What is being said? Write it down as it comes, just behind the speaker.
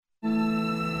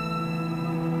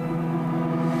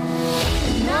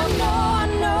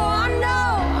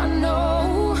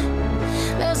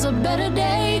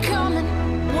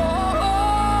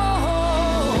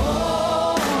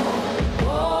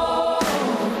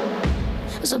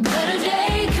There's a better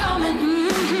day coming.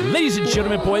 Ladies and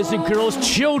gentlemen, boys and girls,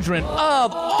 children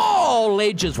of all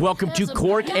ages, welcome to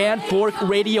Cork and Fork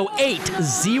Radio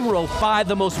 805,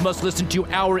 the most must-listen-to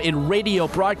hour in radio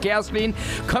broadcasting,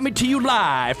 coming to you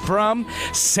live from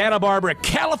Santa Barbara,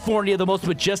 California, the most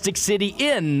majestic city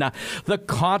in the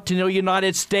continental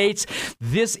United States.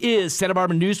 This is Santa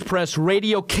Barbara News Press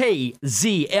Radio,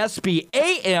 KZSB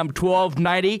AM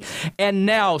 1290, and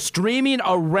now streaming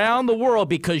around the world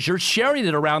because you're sharing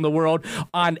it around the world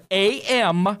on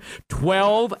AM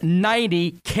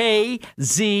 1290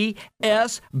 KZSB.com,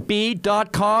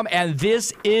 and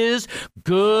this is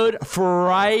Good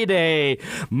Friday.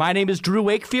 My name is Drew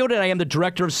Wakefield, and I am the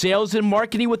Director of Sales and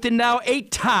Marketing with the now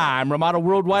 8-time Ramada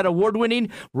Worldwide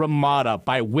Award-winning Ramada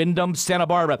by Wyndham Santa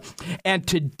Barbara. And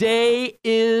today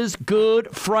is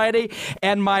Good Friday,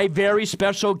 and my very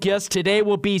special guest today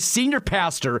will be Senior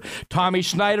Pastor Tommy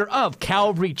Schneider of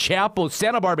Calvary Chapel,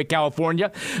 Santa Barbara,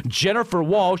 California, Jennifer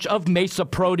Walsh of Mesa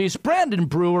Produce, Brandon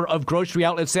Brewer of Grocery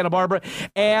Outlet Santa Barbara,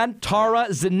 and Tara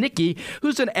Zanicki,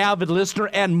 who's an avid listener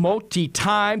and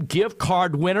multi-time gift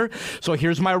card winner. So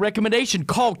here's my recommendation.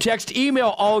 Call, text, email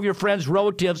all of your friends,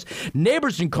 relatives,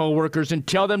 neighbors, and coworkers and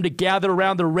tell them to gather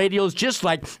around their radios just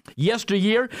like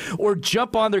yesteryear, or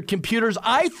jump on their computers,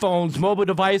 iPhones, mobile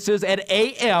devices at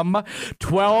AM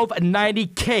 1290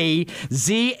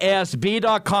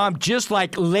 KZSB.com, just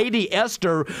like Lady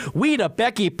Esther, Weta,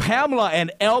 Becky, Pamela,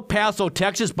 and El Paso,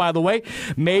 Texas, by the way.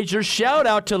 Major shout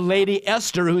out to Lady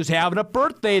Esther, who's having a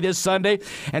birthday this Sunday.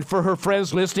 And for her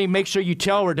friends listening, make sure you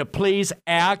tell her to please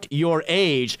act your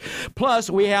age. Plus,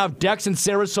 we have Dex in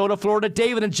Sarasota, Florida,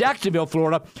 David in Jacksonville,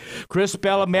 Florida, Chris,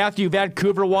 Bella, Matthew,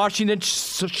 Vancouver, Washington,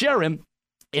 Sharon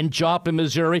in Joplin,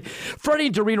 Missouri, Freddie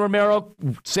and Doreen Romero,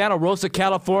 Santa Rosa,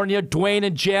 California, Dwayne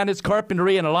and Janice,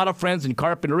 Carpinteria, and a lot of friends in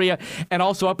Carpinteria and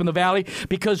also up in the valley,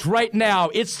 because right now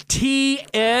it's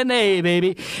TNA,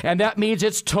 baby, and that means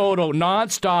it's total,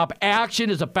 nonstop action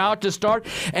is about to start,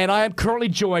 and I am currently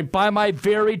joined by my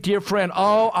very dear friend.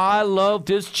 Oh, I love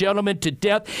this gentleman to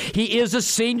death. He is a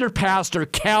senior pastor,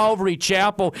 Calvary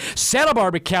Chapel, Santa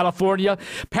Barbara, California,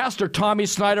 Pastor Tommy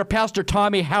Schneider. Pastor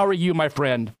Tommy, how are you, my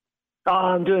friend? Oh,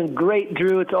 I'm doing great,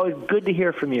 Drew. It's always good to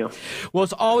hear from you. Well,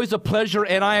 it's always a pleasure,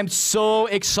 and I am so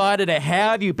excited to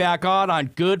have you back on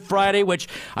Good Friday, which,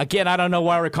 again, I don't know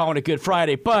why we're calling it Good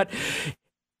Friday, but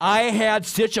I had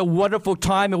such a wonderful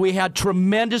time, and we had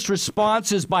tremendous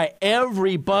responses by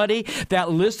everybody that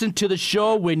listened to the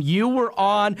show when you were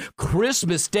on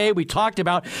Christmas Day. We talked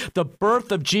about the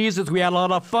birth of Jesus. We had a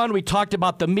lot of fun. We talked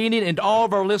about the meaning and all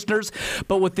of our listeners.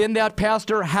 But within that,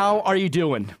 Pastor, how are you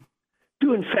doing?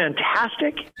 Doing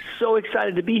fantastic. So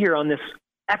excited to be here on this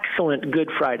excellent Good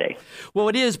Friday. Well,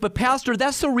 it is, but Pastor,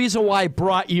 that's the reason why I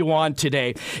brought you on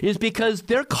today, is because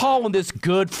they're calling this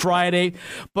Good Friday,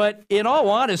 but in all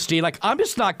honesty, I'm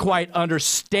just not quite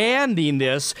understanding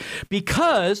this,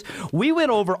 because we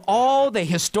went over all the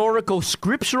historical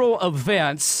scriptural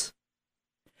events,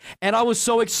 and I was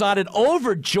so excited,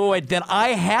 overjoyed, that I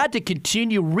had to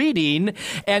continue reading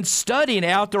and studying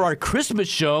after our Christmas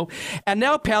show. And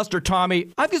now, Pastor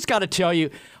Tommy, I've just got to tell you,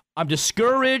 I'm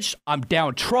discouraged, I'm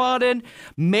downtrodden,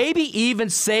 maybe even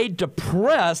say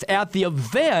depressed at the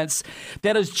events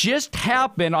that has just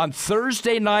happened on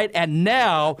Thursday night and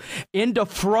now into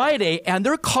Friday, and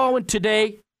they're calling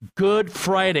today Good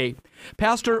Friday.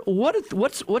 Pastor,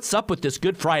 what's up with this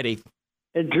Good Friday?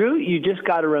 Drew, you just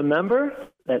got to remember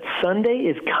that Sunday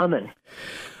is coming.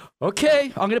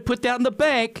 Okay, I'm going to put that in the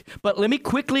bank, but let me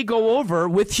quickly go over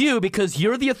with you, because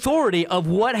you're the authority of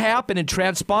what happened and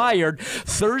transpired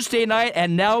Thursday night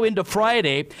and now into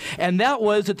Friday, and that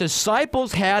was that the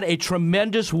disciples had a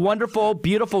tremendous, wonderful,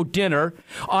 beautiful dinner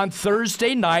on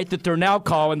Thursday night that they're now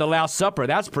calling the Last Supper.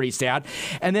 That's pretty sad.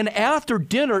 And then after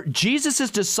dinner, Jesus'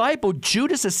 disciple,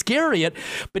 Judas Iscariot,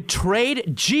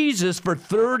 betrayed Jesus for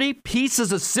 30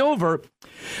 pieces of silver.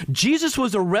 Jesus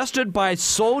was arrested by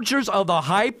soldiers of the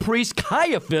high priest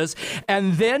Caiaphas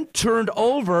and then turned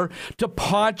over to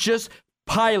Pontius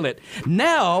Pilate.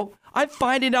 Now, I'm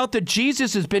finding out that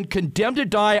Jesus has been condemned to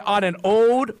die on an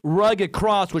old rugged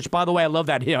cross, which, by the way, I love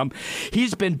that hymn.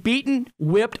 He's been beaten,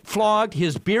 whipped, flogged,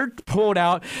 his beard pulled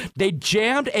out. They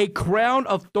jammed a crown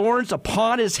of thorns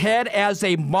upon his head as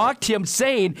they mocked him,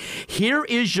 saying, "Here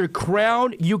is your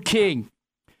crown, you king."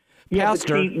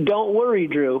 Pastor, but see, don't worry,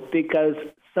 Drew, because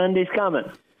Sunday's coming.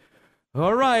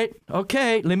 All right.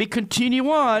 Okay. Let me continue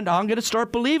on. I'm going to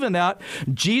start believing that.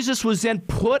 Jesus was then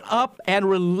put up and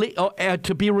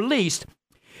to be released.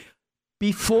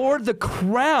 before the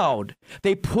crowd.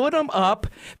 They put him up.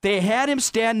 They had him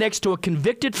stand next to a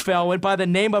convicted felon by the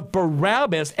name of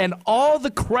Barabbas, and all the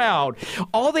crowd,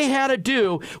 all they had to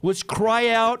do was cry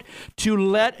out to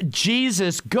let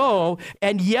Jesus go,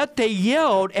 and yet they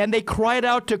yelled and they cried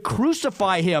out to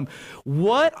crucify him.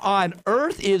 What on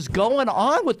earth is going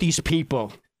on with these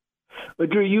people? But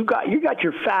Drew, you got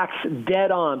your facts dead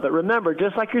on. But remember,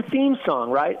 just like your theme song,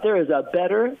 right? There is a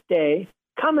better day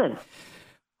coming.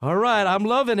 All right, I'm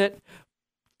loving it.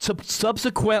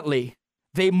 Subsequently,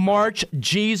 they march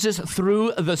Jesus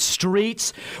through the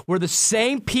streets where the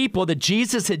same people that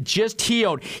Jesus had just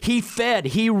healed, he fed,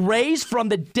 he raised from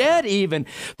the dead even.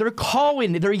 They're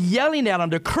calling, they're yelling at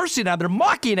him, they're cursing at him, they're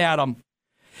mocking at him.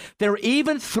 They're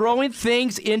even throwing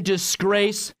things in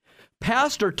disgrace.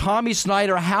 Pastor Tommy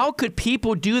Snyder, how could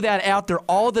people do that after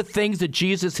all the things that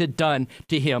Jesus had done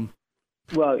to him?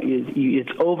 Well, it's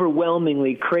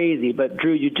overwhelmingly crazy, but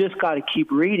Drew, you just got to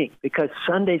keep reading because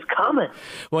Sunday's coming.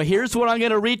 Well, here's what I'm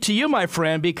going to read to you, my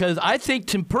friend, because I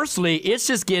think, personally, it's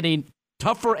just getting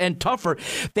tougher and tougher.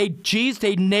 They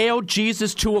nailed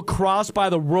Jesus to a cross by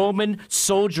the Roman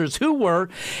soldiers who were,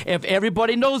 if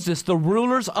everybody knows this, the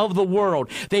rulers of the world.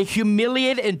 They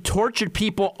humiliated and tortured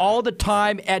people all the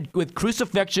time with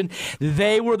crucifixion.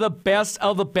 They were the best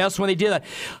of the best when they did that.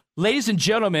 Ladies and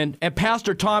gentlemen, and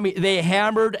Pastor Tommy, they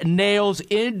hammered nails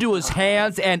into his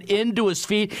hands and into his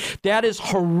feet. That is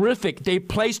horrific. They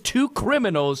placed two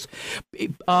criminals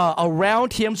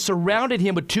around him, surrounded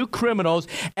him with two criminals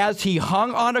as he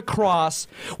hung on a cross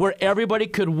where everybody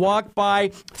could walk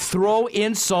by, throw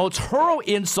insults, hurl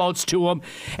insults to him.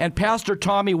 And Pastor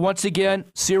Tommy, once again,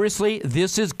 seriously,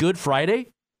 this is Good Friday?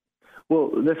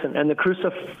 Well, listen, and the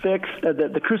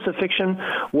crucifixion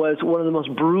was one of the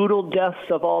most brutal deaths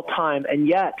of all time, and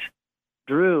yet,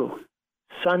 Drew,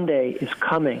 Sunday is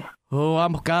coming. Oh, I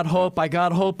got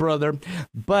hope, brother.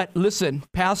 But listen,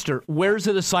 Pastor, where's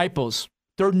the disciples?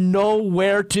 They're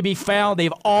nowhere to be found.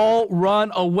 They've all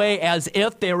run away as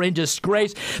if they're in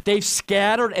disgrace. They've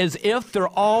scattered as if they're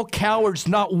all cowards.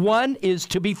 Not one is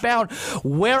to be found.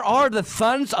 Where are the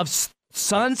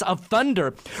sons of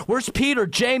thunder? Where's Peter,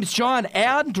 James, John,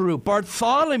 Andrew,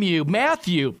 Bartholomew,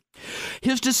 Matthew?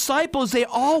 His disciples, they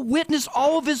all witnessed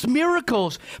all of his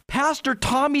miracles. Pastor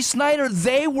Tommy Snyder,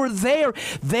 they were there.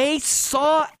 They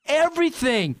saw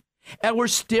everything. And we're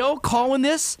still calling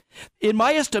this, in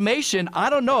my estimation, I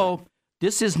don't know,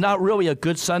 this is not really a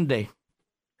good Sunday.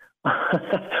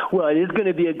 Well, it is going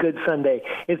to be a good Sunday.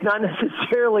 It's not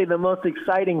necessarily the most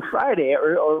exciting Friday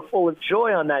or full of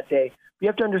joy on that day. You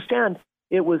have to understand,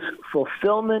 it was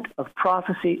fulfillment of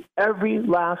prophecy, every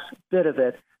last bit of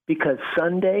it, because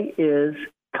Sunday is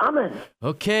coming.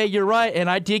 Okay, you're right, and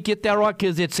I did get that wrong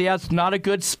because it's not a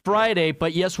good Friday,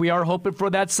 but yes, we are hoping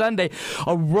for that Sunday.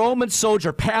 A Roman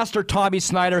soldier, Pastor Tommy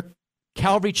Snyder,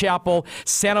 Calvary Chapel,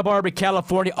 Santa Barbara,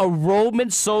 California. A Roman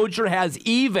soldier has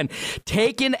even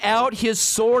taken out his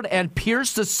sword and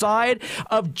pierced the side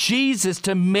of Jesus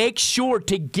to make sure,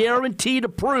 to guarantee, to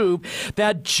prove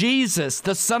that Jesus,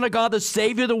 the Son of God, the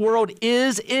Savior of the world,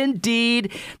 is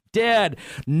indeed dead.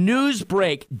 News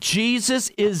break. Jesus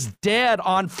is dead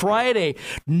on Friday.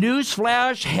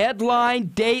 Newsflash, headline,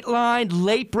 dateline,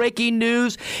 late breaking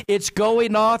news. It's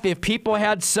going off. If people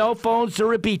had cell phones, there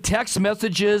would be text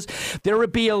messages. There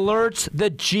would be alerts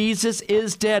that Jesus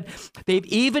is dead. They've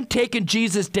even taken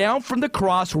Jesus down from the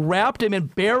cross, wrapped him in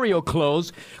burial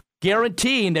clothes,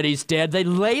 guaranteeing that he's dead. They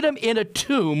laid him in a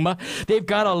tomb. They've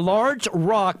got a large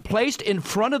rock placed in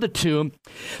front of the tomb.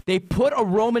 They put a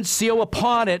Roman seal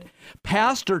upon it.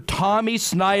 Pastor Tommy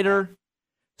Snyder,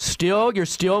 you're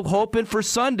still hoping for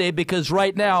Sunday because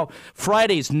right now,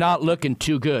 Friday's not looking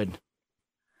too good.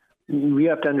 We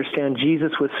have to understand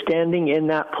Jesus was standing in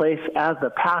that place as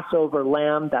the Passover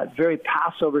lamb. That very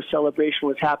Passover celebration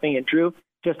was happening. And Drew,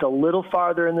 just a little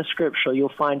farther in the scripture,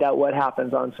 you'll find out what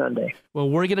happens on Sunday. Well,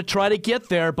 we're going to try to get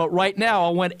there, but right now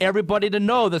I want everybody to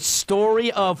know the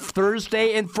story of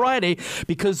Thursday and Friday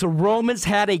because the Romans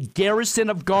had a garrison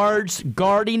of guards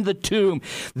guarding the tomb.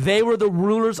 They were the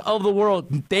rulers of the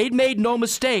world. They'd made no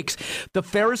mistakes. The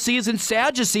Pharisees and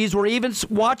Sadducees were even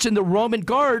watching the Roman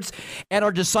guards, and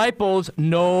our disciples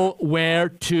nowhere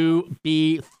to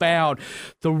be found.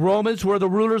 The Romans were the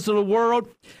rulers of the world.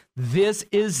 This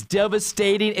is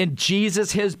devastating, and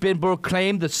Jesus has been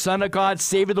proclaimed the Son of God,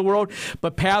 Savior of the world.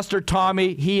 But Pastor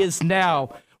Tommy, he is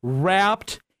now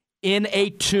wrapped in a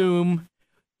tomb.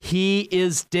 He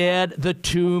is dead. The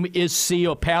tomb is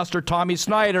sealed. Pastor Tommy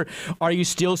Snyder, are you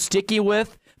still sticking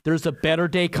with there's a better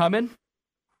day coming?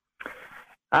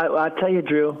 I'll tell you,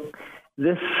 Drew,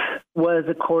 this was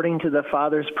according to the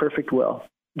Father's perfect will.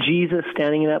 Jesus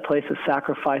standing in that place of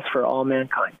sacrifice for all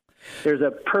mankind. There's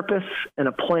a purpose and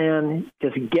a plan.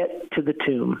 Just get to the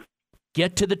tomb.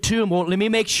 Get to the tomb. Well, let me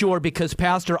make sure, because,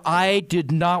 Pastor, I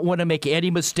did not want to make any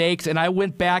mistakes, and I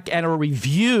went back and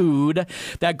reviewed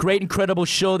that great, incredible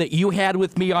show that you had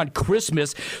with me on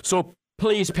Christmas. So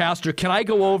please, Pastor, can I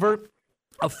go over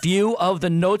a few of the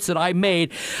notes that I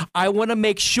made? I want to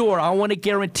make sure, I want to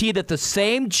guarantee that the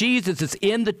same Jesus that's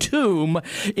in the tomb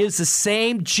is the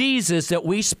same Jesus that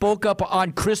we spoke up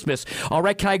on Christmas. All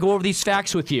right, can I go over these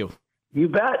facts with you? You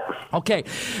bet. Okay,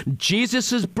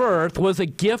 Jesus' birth was a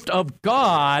gift of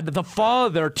God the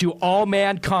Father to all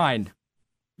mankind.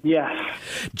 Yes.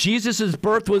 Jesus'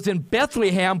 birth was in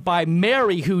Bethlehem by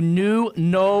Mary, who knew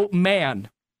no man.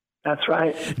 That's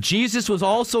right. Jesus was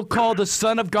also called the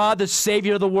Son of God, the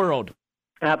Savior of the world.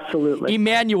 Absolutely.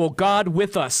 Emmanuel, God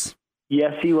with us.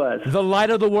 Yes, he was. The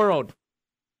light of the world.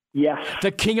 Yes.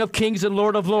 The King of kings and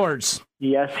Lord of lords.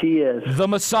 Yes, he is. The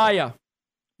Messiah.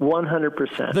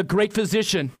 100%. The great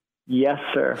physician. Yes,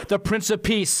 sir. The Prince of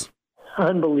Peace.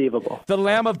 Unbelievable. The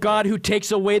Lamb of God who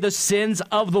takes away the sins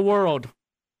of the world.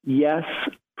 Yes,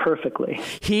 perfectly.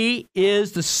 He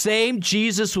is the same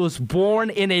Jesus who was born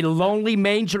in a lonely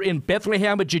manger in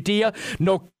Bethlehem of Judea.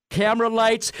 No camera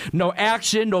lights, no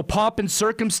action, no pomp and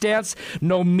circumstance,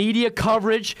 no media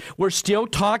coverage. We're still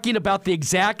talking about the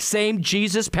exact same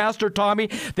Jesus, Pastor Tommy,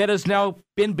 that has now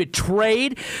been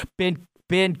betrayed, been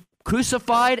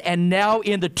crucified, and now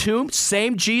in the tomb.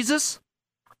 Same Jesus?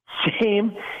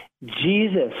 Same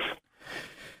Jesus.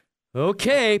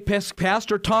 Okay,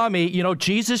 Pastor Tommy,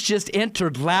 Jesus just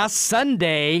entered last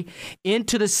Sunday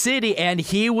into the city, and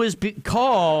he was being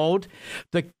called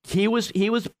King.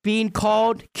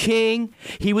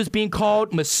 He was being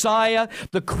called Messiah.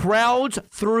 The crowds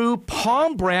threw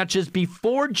palm branches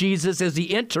before Jesus as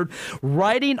he entered,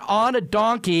 riding on a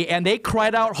donkey, and they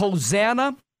cried out,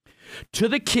 "Hosanna to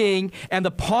the King," and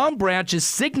the palm branches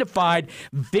signified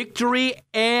victory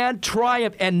and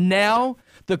triumph. And now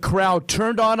the crowd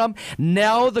turned on him.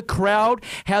 Now the crowd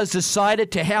has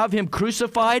decided to have him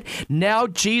crucified. Now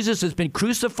Jesus has been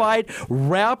crucified,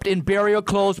 wrapped in burial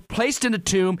clothes, placed in a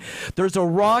tomb. There's a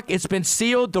rock. It's been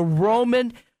sealed. The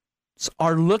Romans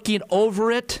are looking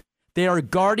over it. They are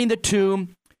guarding the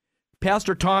tomb.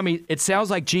 Pastor Tommy, it sounds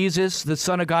like Jesus, the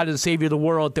Son of God and the Savior of the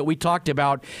world that we talked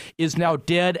about, is now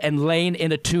dead and laying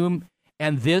in a tomb,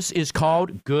 and this is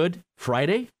called Good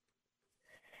Friday?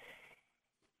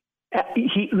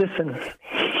 He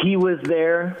was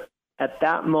there at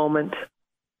that moment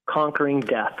conquering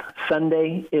death.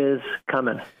 Sunday is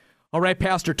coming. All right,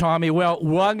 Pastor Tommy. Well,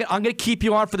 I'm going to keep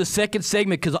you on for the second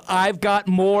segment because I've got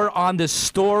more on this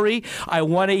story. I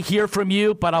want to hear from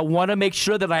you, but I want to make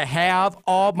sure that I have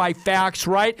all my facts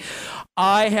right.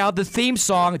 I have the theme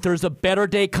song, "There's a Better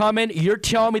Day Coming." You're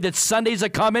telling me that Sundays are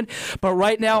coming, but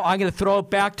right now I'm going to throw it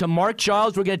back to Mark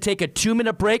Giles. We're going to take a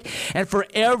 2-minute break, and for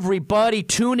everybody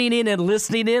tuning in and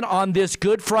listening in on this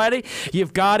Good Friday,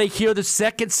 you've got to hear the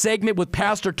second segment with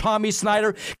Pastor Tommy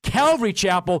Snyder, Calvary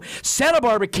Chapel, Santa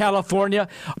Barbara, California.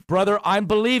 Brother, I'm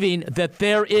believing that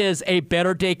there is a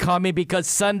better day coming because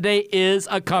Sunday is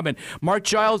a coming. Mark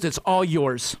Giles, it's all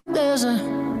yours. There's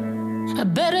a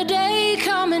better day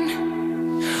coming.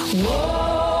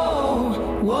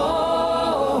 Whoa,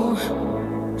 whoa.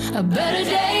 A better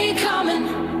day coming.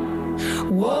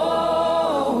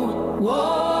 Whoa,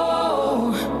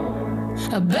 whoa.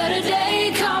 A better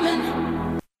day coming.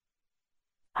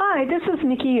 Hi, this is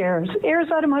Nikki Ayers.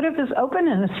 Ayers Automotive is open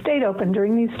and has stayed open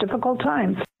during these difficult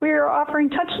times. We are offering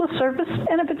touchless service,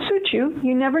 and if it suits you,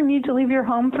 you never need to leave your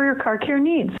home for your car care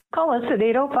needs. Call us at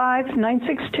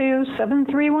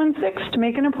 805-962-7316 to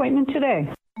make an appointment today.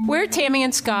 We're Tammy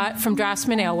and Scott from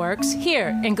Draftsman Ale Works here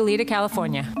in Goleta,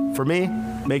 California. For me,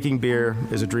 making beer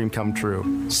is a dream come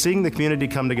true. Seeing the community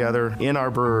come together in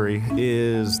our brewery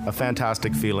is a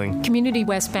fantastic feeling. Community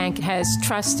West Bank has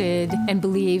trusted and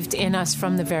believed in us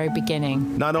from the very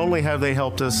beginning. Not only have they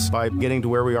helped us by getting to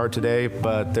where we are today,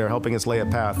 but they're helping us lay a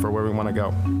path for where we want to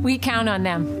go. We count on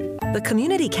them. The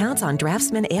community counts on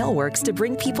Draftsman Ale Works to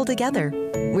bring people together.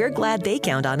 We're glad they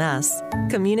count on us.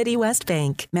 Community West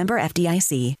Bank, member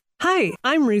FDIC. Hi,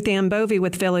 I'm Ruth Ann Bovey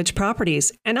with Village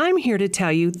Properties, and I'm here to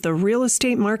tell you the real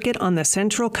estate market on the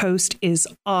Central Coast is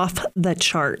off the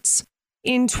charts.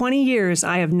 In 20 years,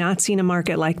 I have not seen a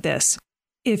market like this.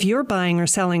 If you're buying or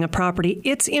selling a property,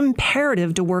 it's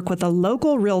imperative to work with a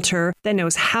local realtor that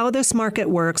knows how this market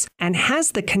works and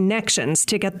has the connections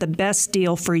to get the best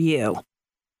deal for you.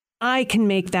 I can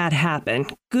make that happen.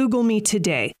 Google me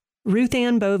today. Ruth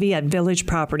Ann Bovey at Village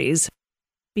Properties.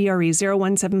 BRE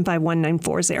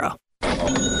 017514940.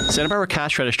 Santa Barbara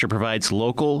Cash Register provides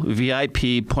local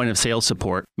VIP point-of-sale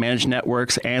support, managed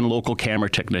networks, and local camera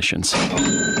technicians.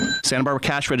 Santa Barbara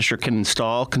Cash Register can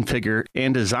install, configure,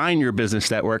 and design your business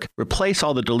network, replace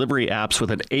all the delivery apps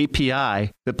with an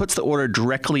API that puts the order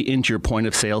directly into your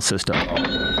point-of-sale system.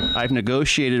 I've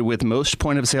negotiated with most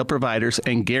point-of-sale providers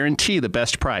and guarantee the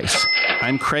best price.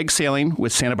 I'm Craig Saling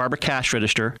with Santa Barbara Cash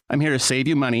Register. I'm here to save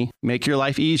you money, make your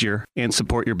life easier, and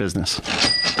support your business.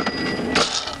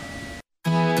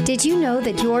 Did you know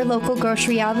that your local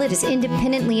grocery outlet is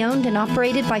independently owned and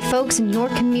operated by folks in your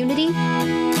community?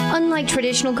 Unlike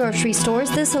traditional grocery stores,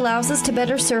 this allows us to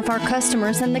better serve our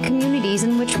customers and the communities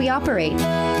in which we operate.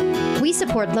 We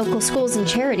support local schools and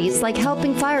charities like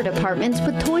helping fire departments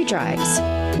with toy drives.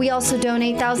 We also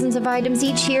donate thousands of items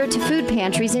each year to food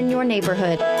pantries in your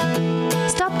neighborhood.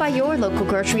 Stop by your local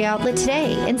grocery outlet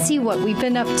today and see what we've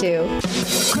been up to.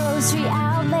 Grocery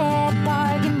Outlet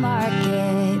Bargain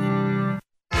Market.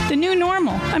 The new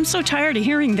normal. I'm so tired of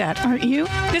hearing that, aren't you?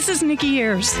 This is Nikki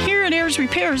Ayers. Here at Ayers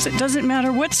Repairs, it doesn't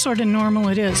matter what sort of normal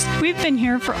it is. We've been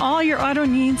here for all your auto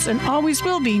needs and always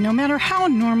will be, no matter how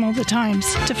normal the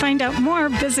times. To find out more,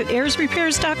 visit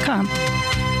AyersRepairs.com.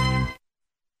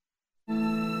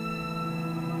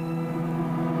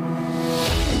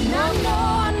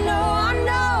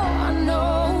 I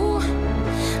know,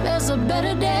 there's a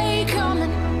better day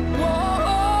coming.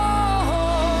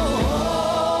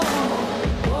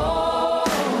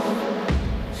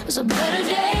 There's a better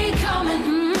day coming.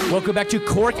 Welcome back to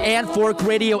Cork and Fork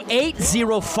Radio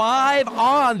 805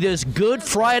 on this Good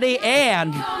Friday.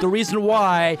 And the reason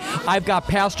why I've got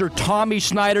Pastor Tommy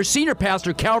Schneider, Senior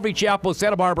Pastor, Calvary Chapel,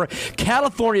 Santa Barbara,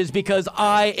 California, is because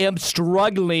I am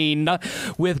struggling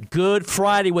with Good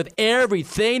Friday, with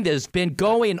everything that's been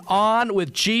going on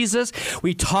with Jesus.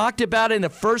 We talked about it in the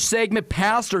first segment,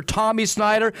 Pastor Tommy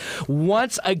Schneider.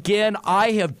 Once again,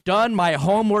 I have done my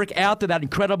homework after that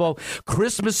incredible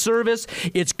Christmas service.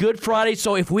 It's Good Friday,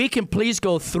 so if we can please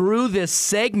go through this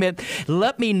segment,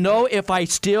 let me know if I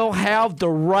still have the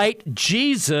right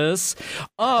Jesus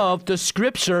of the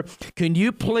Scripture. Can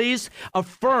you please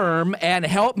affirm and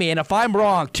help me? And if I'm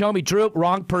wrong, tell me, Drew,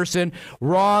 wrong person,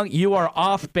 wrong, you are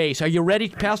off base. Are you ready,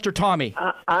 Pastor Tommy?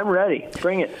 I'm ready.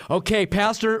 Bring it. Okay,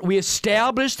 Pastor, we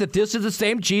established that this is the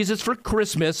same Jesus for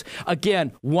Christmas.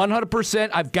 Again, 100%,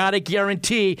 I've got to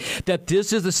guarantee that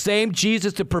this is the same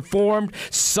Jesus that performed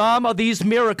some of these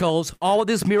miracles, all of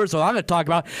these miracles I'm going to talk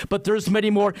about, but there's many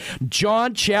more.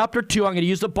 John chapter 2, I'm going to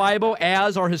use the Bible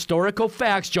as our historical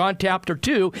facts. John chapter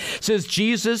 2 says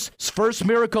Jesus' first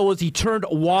miracle was he turned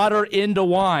water into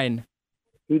wine.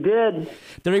 He did.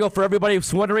 There you go. For everybody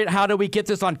who's wondering, how do we get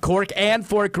this on Cork and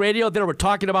Fork Radio? There we're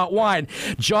talking about wine.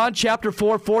 John chapter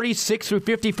 4, 46 through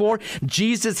 54,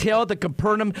 Jesus healed the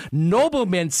Capernaum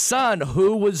nobleman's son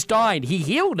who was dying. He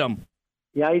healed him.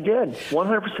 Yeah, he did.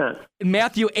 100%. In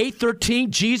Matthew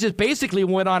 8:13, Jesus basically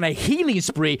went on a healing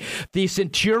spree. The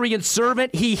centurion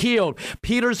servant, he healed.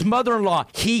 Peter's mother-in-law,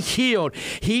 he healed.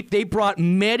 They brought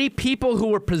many people who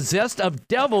were possessed of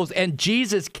devils, and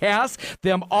Jesus cast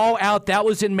them all out. That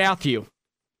was in Matthew.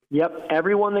 Yep,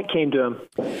 everyone that came to him,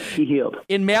 he healed.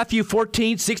 In Matthew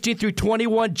 14, 16 through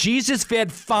 21, Jesus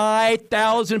fed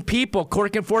 5,000 people.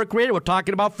 Cork and Fork Radio, we're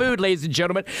talking about food, ladies and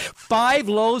gentlemen. 5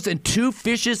 loaves and 2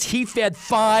 fishes, he fed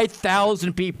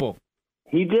 5,000 people.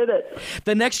 He did it.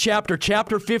 The next chapter,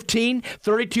 chapter 15,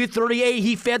 32, 38,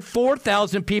 he fed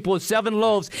 4,000 people with 7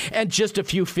 loaves and just a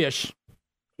few fish.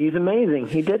 He's amazing.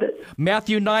 He did it.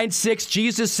 Matthew 9:6,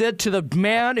 Jesus said to the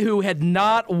man who had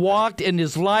not walked in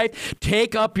his life,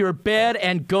 take up your bed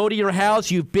and go to your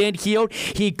house. You've been healed.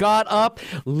 He got up,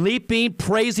 leaping,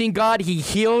 praising God. He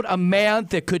healed a man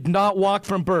that could not walk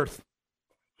from birth.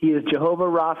 He is Jehovah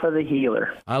Rapha, the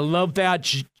healer. I love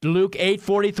that. Luke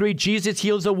 8:43, Jesus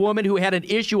heals a woman who had an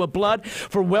issue of blood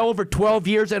for well over 12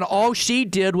 years, and all she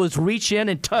did was reach in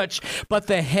and touch but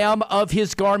the hem of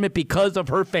his garment because of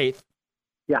her faith.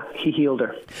 Yeah, he healed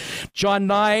her. John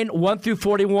 9, 1 through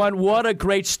 41, what a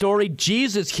great story.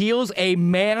 Jesus heals a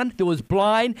man that was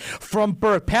blind from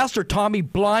birth. Pastor Tommy,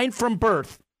 blind from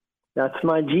birth. That's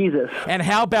my Jesus. And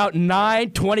how about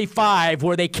 9:25,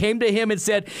 where they came to him and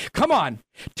said, come on,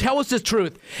 tell us the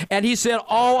truth. And he said,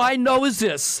 all I know is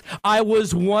this. I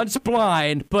was once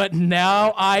blind, but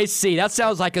now I see. That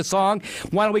sounds like a song.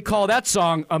 Why don't we call that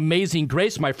song Amazing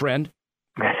Grace, my friend?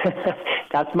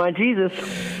 That's my Jesus.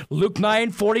 Luke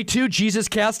 9:42, Jesus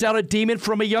cast out a demon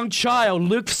from a young child.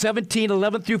 Luke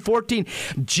 17:11 through 14,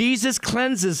 Jesus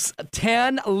cleanses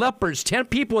 10 lepers, 10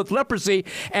 people with leprosy,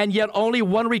 and yet only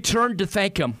one returned to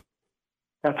thank him.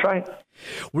 That's right.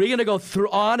 We're going to go through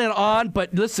on and on,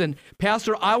 but listen,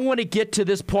 Pastor, I want to get to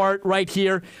this part right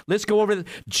here. Let's go over.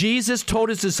 Jesus told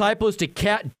his disciples to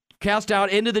cast out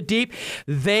into the deep.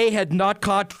 They had not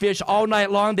caught fish all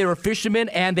night long. They were fishermen,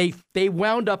 and they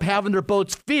wound up having their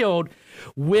boats filled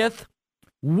with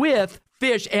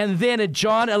fish. And then in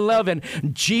John 11,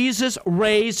 Jesus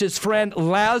raised his friend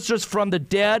Lazarus from the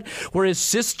dead, where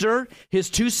his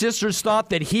two sisters thought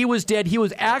that he was dead. He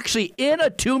was actually in a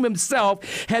tomb himself,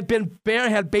 had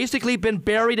basically been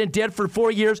buried and dead for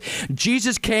 4 years.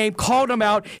 Jesus came, called him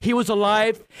out. He was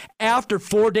alive after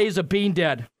 4 days of being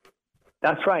dead.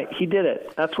 That's right. He did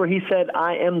it. That's where he said,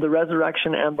 I am the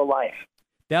resurrection and the life.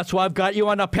 That's why I've got you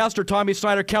on now. Pastor Tommy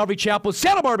Snyder, Calvary Chapel,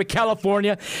 Santa Barbara,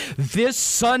 California. This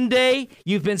Sunday,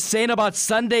 you've been saying about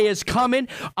Sunday is coming.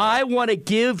 I want to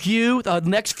give you the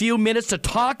next few minutes to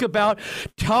talk about,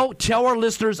 tell our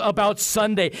listeners about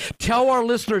Sunday. Tell our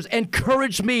listeners,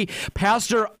 encourage me.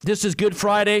 Pastor, this is Good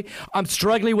Friday. I'm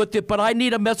struggling with it, but I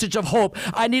need a message of hope.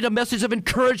 I need a message of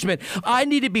encouragement. I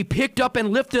need to be picked up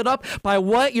and lifted up by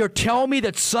what you're telling me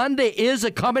that Sunday is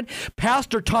a coming.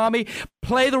 Pastor Tommy,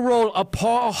 play the role of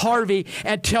Paul Harvey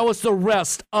and tell us the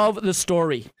rest of the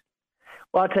story.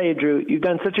 Well, I'll tell you, Drew, you've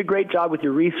done such a great job with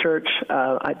your research,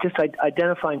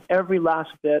 identifying every last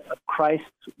bit of Christ's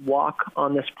walk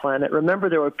on this planet. Remember,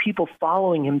 there were people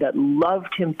following him that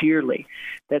loved him dearly,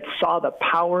 that saw the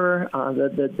power,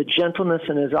 the gentleness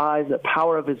in his eyes, the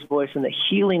power of his voice, and the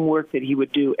healing work that he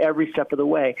would do every step of the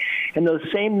way. And those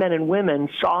same men and women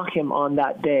saw him on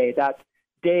that day,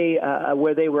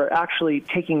 where they were actually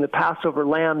taking the Passover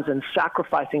lambs and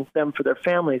sacrificing them for their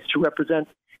families to represent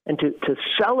and to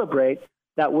celebrate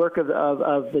that work of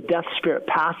the death spirit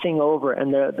passing over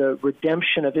and the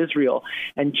redemption of Israel.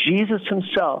 And Jesus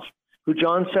himself, who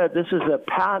John said, this is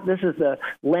the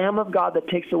Lamb of God that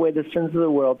takes away the sins of the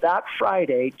world. That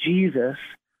Friday, Jesus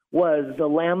was the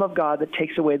Lamb of God that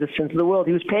takes away the sins of the world.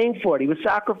 He was paying for it. He was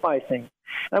sacrificing.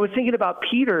 And I was thinking about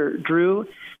Peter, Drew.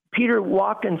 Peter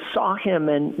walked and saw him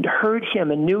and heard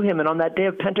him and knew him. And on that day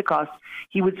of Pentecost,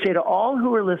 he would say to all who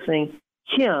were listening,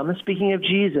 him, speaking of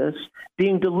Jesus,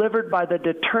 being delivered by the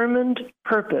determined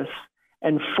purpose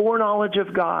and foreknowledge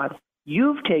of God,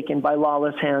 you've taken by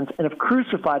lawless hands and have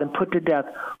crucified and put to death,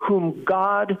 whom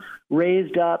God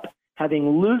raised up,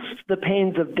 having loosed the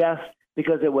pains of death,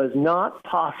 because it was not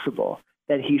possible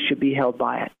that he should be held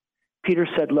by it. Peter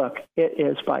said, look, it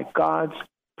is by God's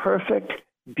perfect,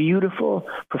 beautiful,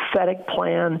 prophetic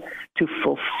plan to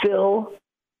fulfill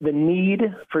the need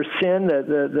for sin,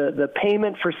 the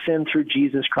payment for sin through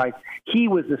Jesus Christ. He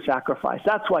was the sacrifice.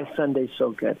 That's why Sunday's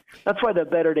so good. That's why the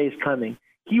better day's coming.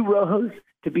 He rose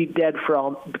to be death for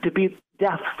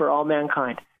all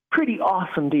mankind. Pretty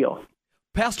awesome deal.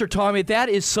 Pastor Tommy, that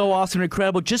is so awesome and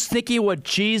incredible. Just thinking what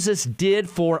Jesus did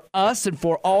for us and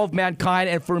for all of mankind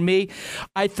and for me,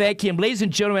 I thank him. Ladies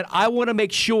and gentlemen, I want to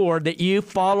make sure that you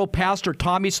follow Pastor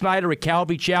Tommy Snyder at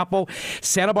Calvary Chapel,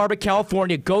 Santa Barbara,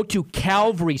 California. Go to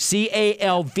Calvary,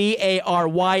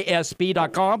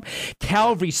 CalvarySB.com,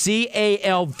 Calvary,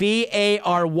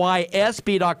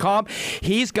 CalvarySB.com.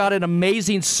 He's got an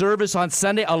amazing service on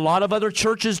Sunday. A lot of other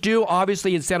churches do,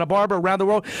 obviously in Santa Barbara, around the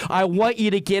world. I want you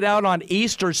to get out on Easter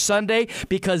Sunday,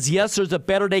 because yes, there's a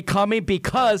better day coming,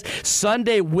 because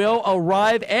Sunday will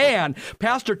arrive. And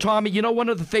Pastor Tommy, you know, one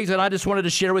of the things that I just wanted to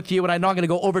share with you, and I know I'm going to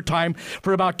go overtime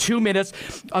for about 2 minutes,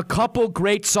 a couple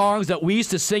great songs that we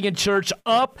used to sing in church.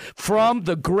 Up from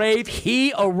the grave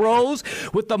he arose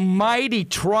with the mighty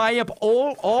triumph,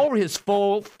 all his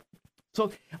foe.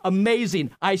 So amazing.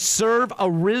 I serve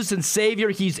a risen Savior.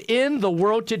 He's in the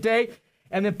world today.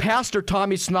 And then Pastor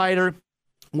Tommy Snyder,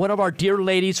 one of our dear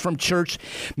ladies from church,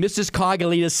 Mrs.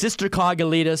 Cogalitas, Sister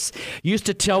Cogalitas, used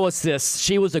to tell us this.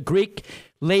 She was a Greek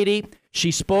lady.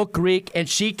 She spoke Greek, and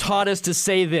she taught us to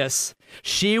say this.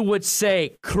 She would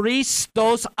say,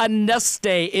 Christos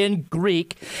aneste in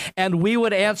Greek, and we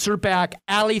would answer back,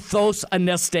 alithos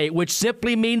aneste, which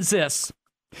simply means this.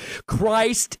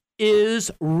 Christ is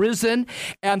risen.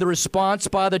 And the response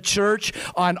by the church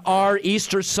on our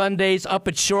Easter Sundays up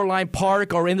at Shoreline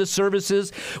Park or in the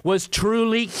services was,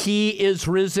 truly he is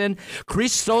risen.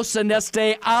 Christos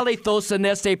aneste, alithos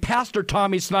aneste. Pastor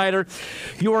Tommy Snyder,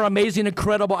 you are amazing,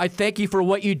 incredible. I thank you for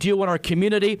what you do in our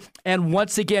community. And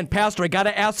once again, Pastor, I got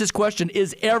to ask this question.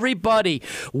 Is everybody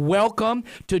welcome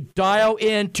to dial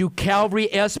in to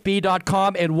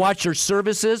CalvarySB.com and watch your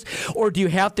services? Or do you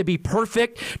have to be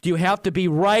perfect? Do you have to be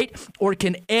right? Or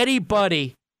can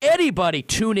anybody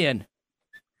tune in?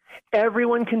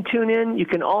 Everyone can tune in. You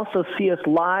can also see us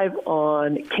live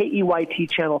on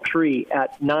KEYT Channel 3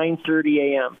 at 9:30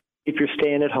 a.m. if you're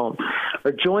staying at home.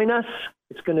 Or join us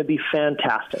It's going to be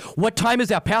fantastic. What time is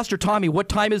that? Pastor Tommy, what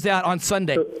time is that on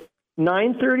Sunday? So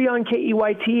 9:30 on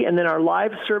KEYT, and then our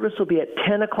live service will be at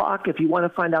 10 o'clock. If you want to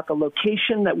find out the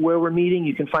location where we're meeting,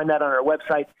 you can find that on our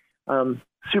website.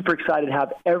 Super excited to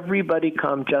have everybody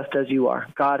come just as you are.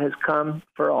 God has come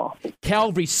for all.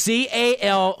 Calvary,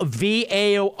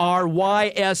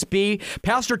 CALVAORYSB.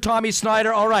 Pastor Tommy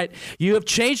Snyder, all right, you have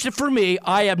changed it for me.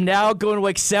 I am now going to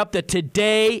accept that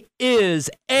today is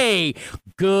a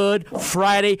Good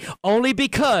Friday, only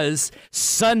because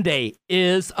Sunday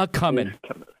is a-coming.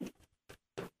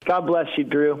 God bless you,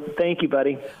 Drew. Thank you,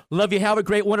 buddy. Love you. Have a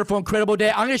great, wonderful, incredible day.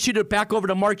 I'm going to shoot it back over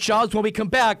to Mark Childs. When we come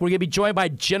back, we're going to be joined by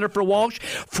Jennifer Walsh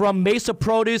from Mesa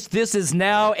Produce. This is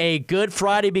now a Good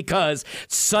Friday because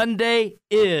Sunday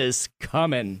is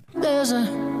coming. There's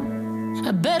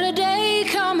a better day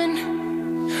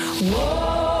coming.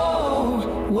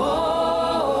 Whoa,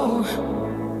 whoa.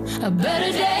 A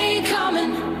better day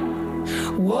coming.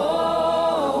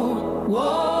 Whoa,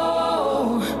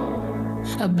 whoa.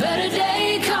 A better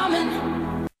day coming.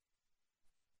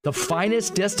 The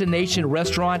finest destination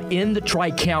restaurant in the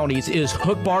Tri-Counties is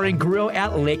Hook Bar and Grill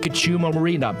at Lake Cachuma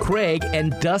Marina. Craig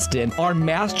and Dustin are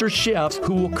master chefs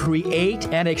who will create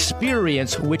an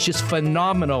experience which is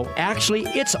phenomenal. Actually,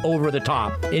 it's over the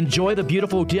top. Enjoy the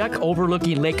beautiful deck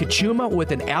overlooking Lake Cachuma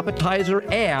with an appetizer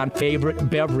and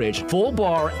favorite beverage. Full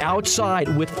bar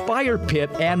outside with fire pit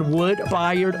and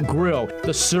wood-fired grill.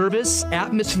 The service,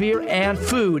 atmosphere, and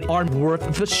food are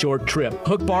worth the short trip.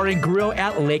 Hook Bar and Grill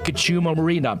at Lake Cachuma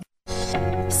Marina.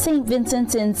 St.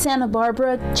 Vincent's in Santa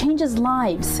Barbara changes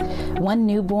lives. One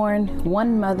newborn,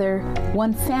 one mother,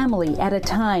 one family at a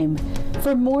time.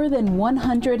 For more than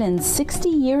 160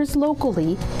 years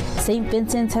locally, St.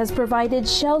 Vincent's has provided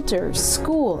shelter,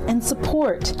 school, and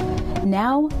support.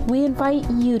 Now we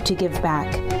invite you to give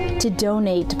back, to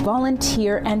donate,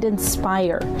 volunteer, and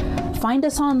inspire. Find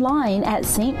us online at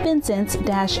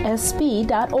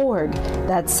stvincents-sb.org.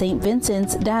 That's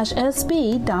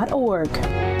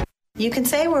stvincents-sb.org. You can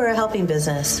say we're a helping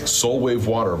business. Soul Wave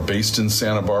Water, based in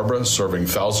Santa Barbara, serving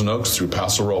Thousand Oaks through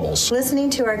Paso Robles. Listening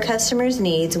to our customers'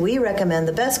 needs, we recommend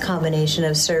the best combination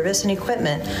of service and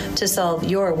equipment to solve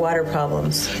your water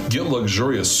problems. Get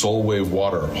luxurious Soul Wave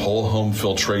Water, whole home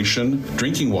filtration,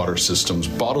 drinking water systems,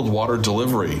 bottled water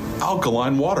delivery,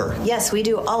 alkaline water. Yes, we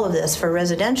do all of this for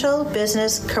residential,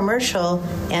 business, commercial,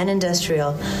 and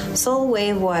industrial. Soul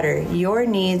Wave Water, your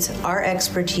needs, our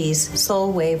expertise.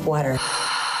 Soul Wave Water.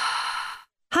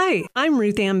 Hi, I'm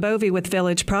Ruth Ann Bovey with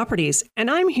Village Properties,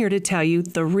 and I'm here to tell you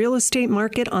the real estate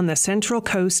market on the Central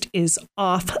Coast is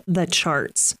off the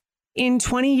charts. In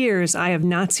 20 years, I have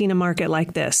not seen a market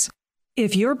like this.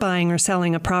 If you're buying or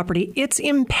selling a property, it's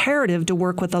imperative to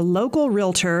work with a local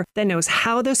realtor that knows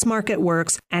how this market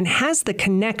works and has the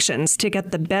connections to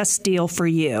get the best deal for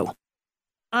you.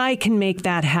 I can make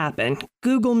that happen.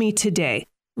 Google me today,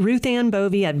 Ruth Ann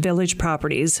Bovey at Village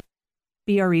Properties.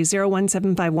 BRE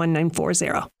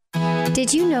 017514940.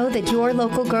 Did you know that your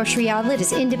local grocery outlet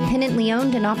is independently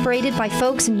owned and operated by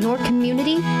folks in your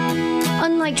community?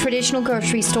 Unlike traditional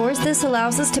grocery stores, this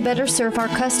allows us to better serve our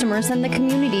customers and the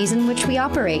communities in which we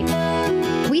operate.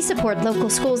 We support local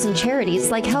schools and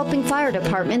charities like helping fire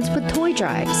departments with toy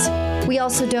drives. We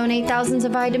also donate thousands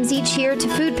of items each year to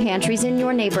food pantries in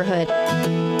your neighborhood.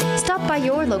 Stop by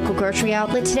your local grocery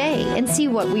outlet today and see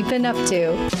what we've been up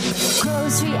to.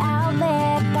 Grocery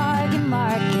Outlet Bargain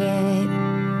Market.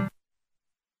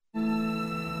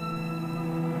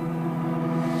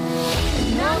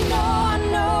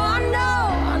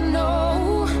 I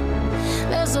know,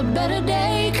 there's a better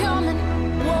day coming.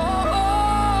 Whoa,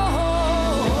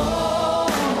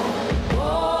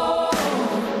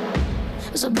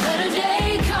 there's a better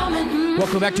day coming.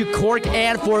 Welcome back to Cork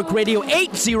and Fork Radio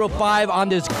 805 on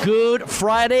this Good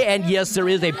Friday. And yes, there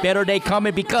is a better day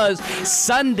coming because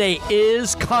Sunday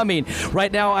is coming.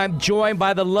 Right now, I'm joined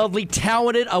by the lovely,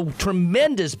 talented, a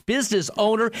tremendous business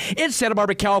owner in Santa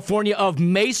Barbara, California of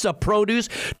Mesa Produce,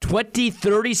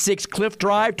 2036 Cliff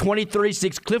Drive,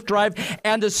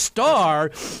 and the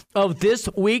star of this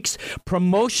week's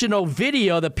promotional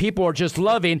video that people are just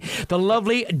loving, the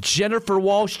lovely Jennifer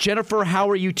Walsh. Jennifer, how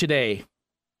are you today?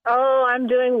 Oh, I'm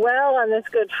doing well on this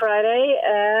Good Friday,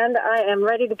 and I am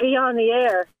ready to be on the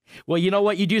air. Well, you know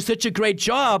what? You do such a great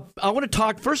job. I want to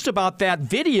talk first about that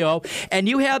video, and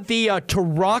you have the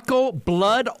Tarraco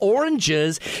blood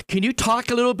oranges. Can you talk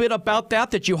a little bit about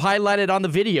that you highlighted on the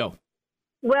video?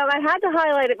 Well, I had to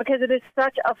highlight it because it is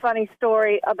such a funny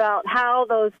story about how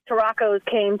those Tarracos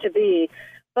came to be.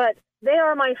 But they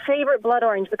are my favorite blood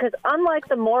orange because unlike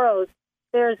the Moros,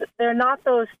 they're not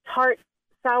those tart,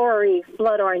 soury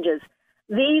blood oranges.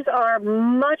 These are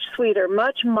much sweeter,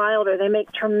 much milder. They make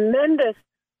tremendous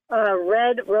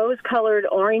red, rose-colored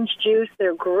orange juice.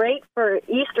 They're great for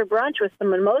Easter brunch with some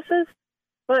mimosas.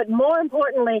 But more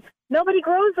importantly, nobody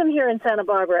grows them here in Santa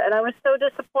Barbara. And I was so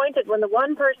disappointed when the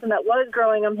one person that was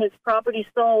growing them, his property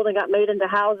sold and got made into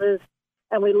houses,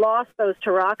 and we lost those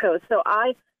Tarracos. So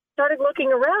I started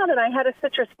looking around, and I had a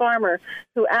citrus farmer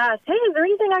who asked, hey, is there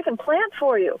anything I can plant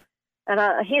for you? And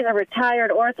he's a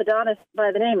retired orthodontist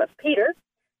by the name of Peter.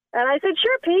 And I said,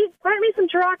 sure, Pete, plant me some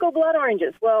Tarraco blood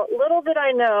oranges. Well, little did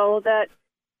I know that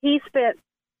he spent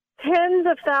tens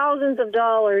of thousands of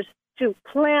dollars to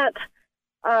plant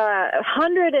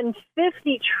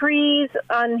 150 trees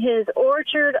on his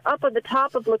orchard up at the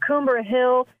top of Lacumbra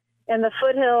Hill in the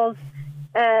foothills.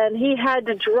 And he had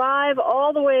to drive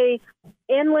all the way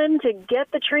inland to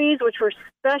get the trees, which were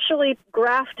specially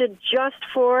grafted just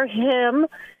for him.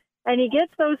 And he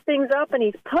gets those things up, and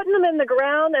he's putting them in the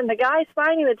ground, and the guy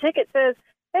signing the ticket says,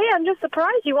 hey, I'm just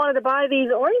surprised you wanted to buy these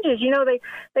oranges. You know, they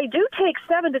do take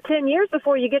 7 to 10 years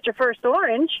before you get your first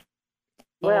orange.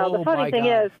 Well, the funny thing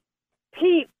is,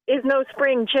 Pete is no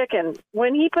spring chicken.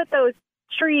 When he put those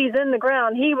trees in the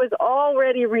ground, he was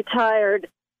already retired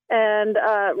and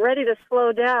ready to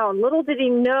slow down. Little did he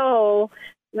know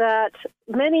that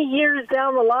many years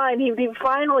down the line, he'd be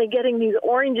finally getting these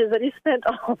oranges that he spent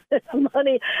all this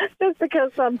money just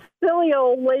because some silly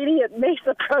old lady at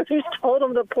Mesa Produce told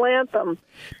him to plant them.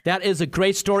 That is a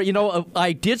great story. You know,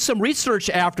 I did some research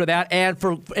after that, and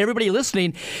for everybody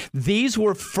listening, these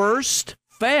were first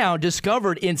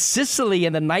discovered in Sicily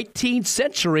in the 19th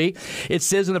century. It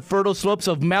says in the fertile slopes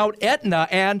of Mount Etna,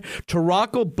 and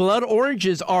Tarraco blood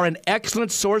oranges are an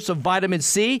excellent source of vitamin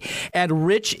C and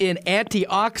rich in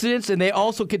antioxidants, and they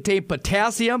also contain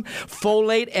potassium,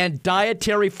 folate, and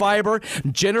dietary fiber.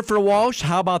 Jennifer Walsh,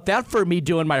 how about that for me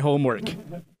doing my homework?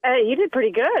 Hey, you did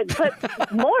pretty good,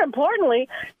 but more importantly,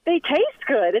 they taste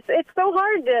good. It's so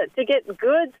hard to get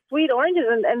good, sweet oranges,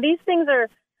 and these things are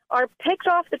picked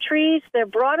off the trees. They're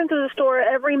brought into the store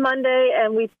every Monday,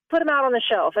 and we put them out on the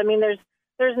shelf. I mean, there's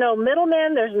no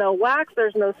middleman, there's no wax,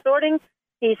 there's no sorting.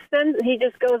 He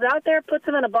just goes out there, puts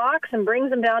them in a box, and brings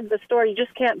them down to the store. You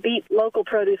just can't beat local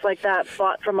produce like that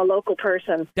bought from a local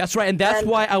person. That's right, and that's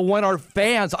why I want our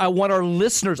fans, I want our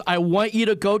listeners, I want you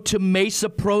to go to Mesa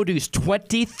Produce,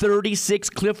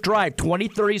 2036 Cliff Drive,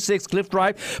 2036 Cliff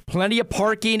Drive. Plenty of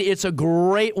parking. It's a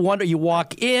great wonder. You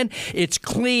walk in, it's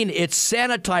clean, it's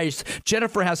sanitized.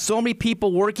 Jennifer has so many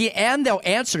people working, and they'll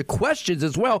answer questions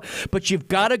as well. But you've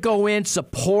got to go in,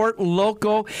 support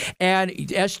local,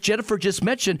 and as Jennifer just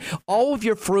mentioned, all of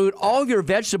your fruit, all of your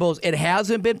vegetables, it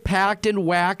hasn't been packed in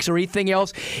wax or anything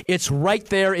else. It's right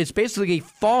there. It's basically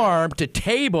farm to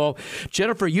table.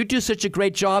 Jennifer, you do such a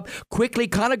great job. Quickly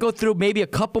kind of go through maybe a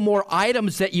couple more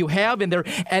items that you have in there,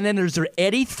 and then is there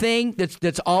anything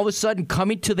that's all of a sudden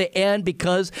coming to the end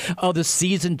because of the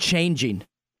season changing?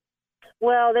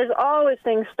 Well, there's always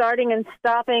things starting and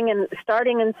stopping and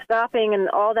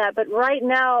all that. But right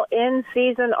now in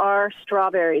season are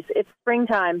strawberries. It's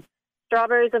springtime.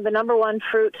 Strawberries are the number one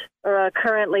fruit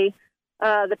currently.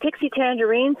 The Pixie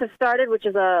tangerines have started, which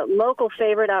is a local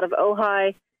favorite out of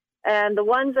Ojai. And the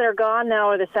ones that are gone now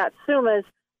are the Satsumas,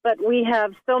 but we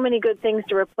have so many good things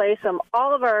to replace them.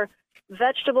 All of our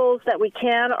vegetables that we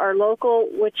can are local,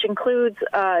 which includes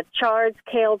chards,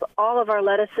 kales, all of our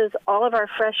lettuces, all of our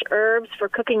fresh herbs for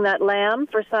cooking that lamb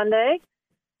for Sunday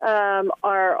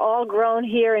are all grown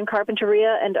here in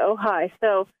Carpinteria and Ojai.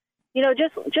 So, you know,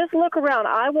 just look around.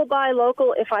 I will buy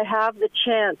local if I have the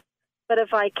chance. But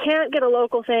if I can't get a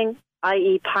local thing,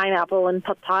 i.e. pineapple and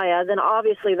papaya, then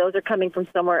obviously those are coming from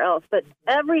somewhere else. But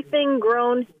everything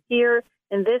grown here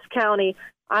in this county,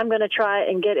 I'm going to try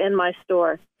and get in my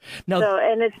store.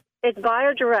 And it's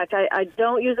buyer direct. I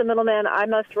don't use a middleman. I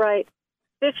must write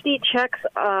 50 checks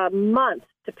a month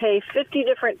to pay 50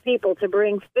 different people to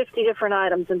bring 50 different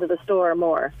items into the store or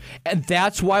more. And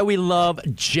that's why we love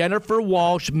Jennifer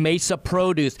Walsh, Mesa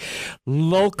Produce.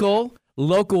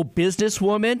 Local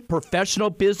businesswoman, professional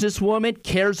businesswoman,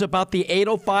 cares about the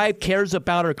 805, cares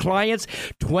about her clients.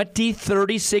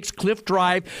 2036 Cliff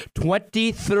Drive,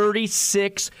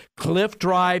 2036 Cliff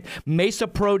Drive,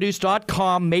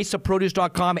 mesaproduce.com,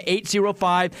 mesaproduce.com,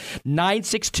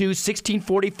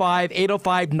 805-962-1645,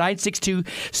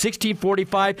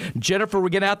 805-962-1645. Jennifer, we're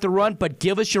going to have to run, but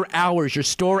give us your hours, your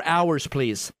store hours,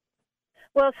 please.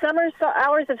 Well, summer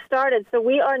hours have started, so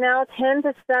we are now 10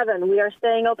 to 7. We are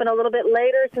staying open a little bit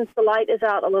later since the light is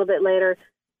out a little bit later.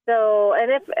 So,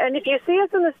 and if you see us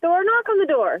in the store, knock on the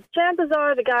door. Chances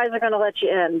are the guys are going to let you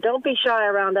in. Don't be shy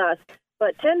around us.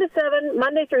 But 10 to 7,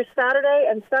 Monday through Saturday,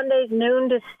 and Sundays noon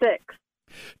to 6.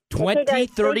 Okay, guys,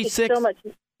 2036. thank you so much.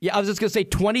 Yeah, I was just going to say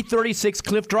 2036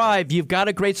 Cliff Drive. You've got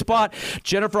a great spot.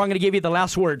 Jennifer, I'm going to give you the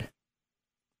last word.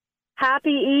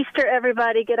 Happy Easter,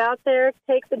 everybody. Get out there,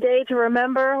 take the day to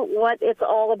remember what it's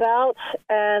all about,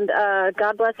 and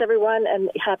God bless everyone, and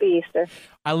happy Easter.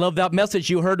 I love that message.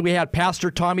 You heard we had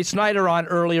Pastor Tommy Snyder on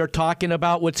earlier talking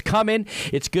about what's coming.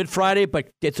 It's Good Friday, but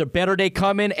it's a better day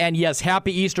coming. And yes,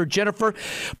 happy Easter, Jennifer.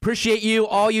 Appreciate you,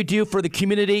 all you do for the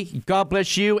community. God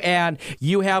bless you, and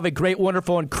you have a great,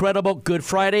 wonderful, incredible Good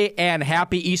Friday, and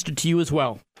happy Easter to you as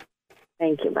well.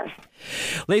 Thank you. Bye.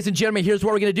 Ladies and gentlemen, here's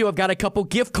what we're going to do. I've got a couple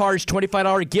gift cards,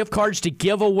 $25 gift cards to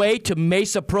give away to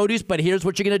Mesa Produce, but here's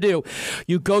what you're going to do.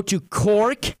 You go to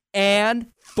Cork and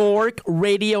Fork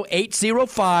Radio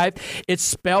 805. It's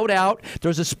spelled out.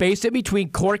 There's a space in between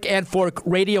Cork and Fork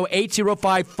Radio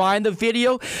 805. Find the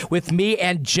video with me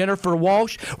and Jennifer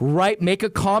Walsh. Make a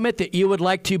comment that you would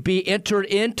like to be entered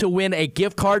in to win a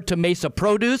gift card to Mesa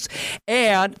Produce.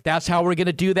 And that's how we're going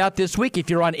to do that this week. If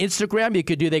you're on Instagram, you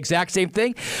could do the exact same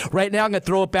thing. Right now, I'm going to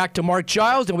throw it back to Mark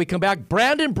Giles, and we come back.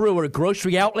 Brandon Brewer,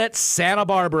 Grocery Outlet, Santa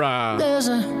Barbara. There's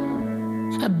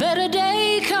a better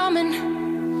day coming.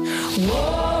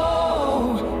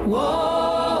 Whoa,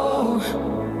 whoa,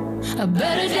 a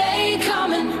better day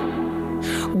coming.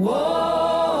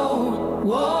 Whoa,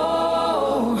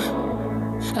 whoa,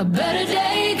 a better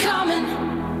day coming.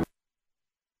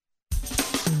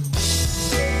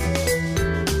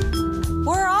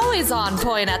 We're always on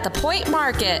point at the Point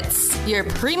Markets, your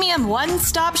premium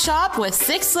one-stop shop with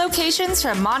 6 locations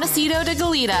from Montecito to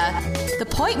Goleta. The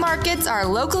Point Markets are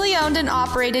locally owned and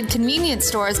operated convenience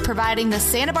stores providing the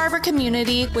Santa Barbara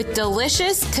community with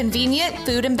delicious, convenient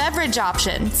food and beverage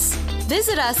options.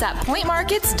 Visit us at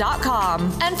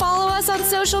pointmarkets.com and follow us on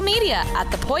social media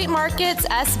at the Point Markets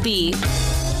SB.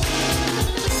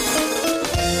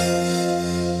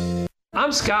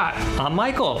 I'm Scott. I'm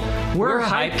Michael. We're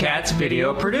Hypecats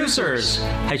video producers.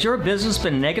 Has your business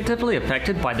been negatively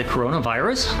affected by the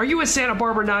coronavirus? Are you a Santa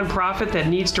Barbara nonprofit that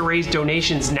needs to raise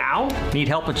donations now? Need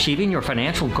help achieving your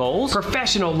financial goals?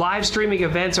 Professional live streaming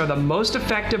events are the most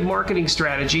effective marketing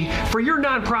strategy for your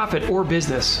nonprofit or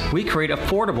business. We create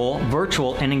affordable,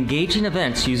 virtual, and engaging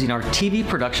events using our TV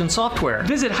production software.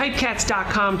 Visit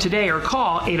hypecats.com today or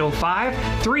call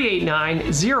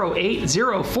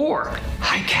 805-389-0804.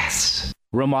 Hypecats.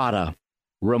 Ramada.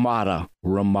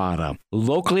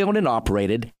 Locally owned and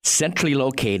operated, centrally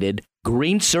located,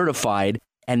 green certified,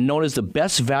 and known as the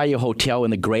best value hotel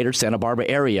in the greater Santa Barbara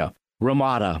area.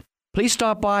 Ramada. Please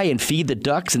stop by and feed the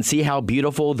ducks and see how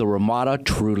beautiful the Ramada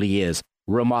truly is.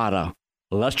 Ramada.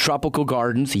 Lush tropical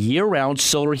gardens, year-round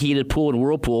solar heated pool and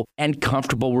whirlpool, and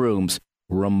comfortable rooms.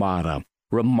 Ramada.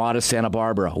 Ramada Santa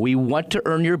Barbara. We want to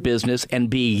earn your business and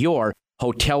be your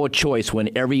hotel of choice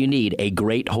whenever you need a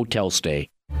great hotel stay.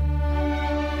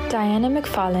 Diana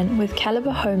McFarlane with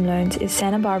Caliber Home Loans is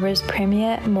Santa Barbara's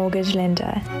premier mortgage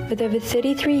lender. With over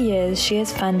 33 years, she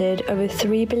has funded over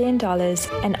 $3 billion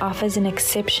and offers an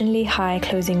exceptionally high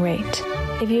closing rate.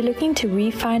 If you're looking to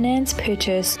refinance,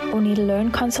 purchase, or need a loan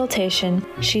consultation,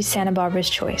 she's Santa Barbara's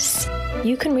choice.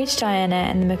 You can reach Diana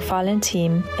and the McFarlane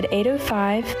team at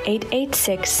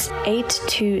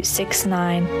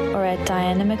 805-886-8269 or at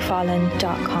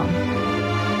dianamcfarlane.com.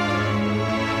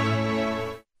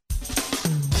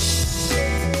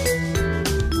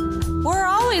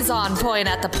 On point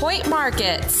at the Point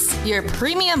Markets, your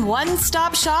premium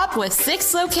one-stop shop with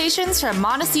 6 locations from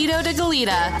Montecito to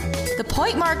Goleta. The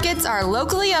Point Markets are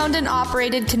locally owned and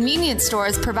operated convenience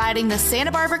stores providing the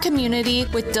Santa Barbara community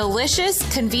with delicious,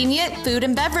 convenient food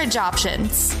and beverage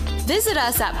options. Visit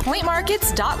us at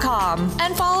pointmarkets.com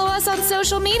and follow us on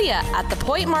social media at the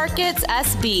Point Markets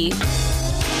SB.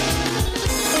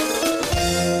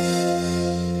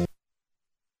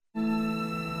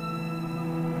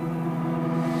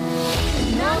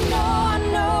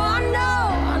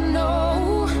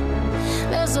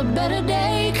 A better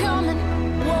day coming.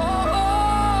 Whoa,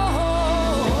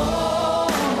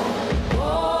 whoa,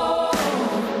 whoa.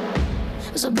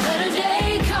 There's a better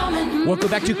day coming. Welcome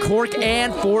back to Cork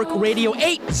and Fork Radio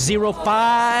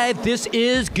 805. This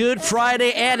is Good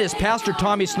Friday, and as Pastor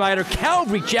Tommy Snyder,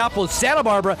 Calvary Chapel, Santa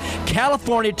Barbara,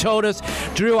 California, told us,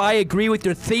 Drew, I agree with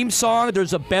your theme song.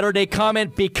 There's a better day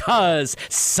coming because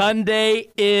Sunday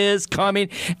is coming.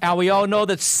 And we all know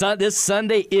that this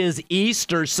Sunday is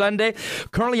Easter Sunday.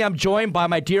 Currently, I'm joined by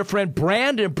my dear friend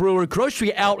Brandon Brewer,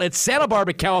 Grocery Outlet, Santa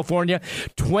Barbara, California,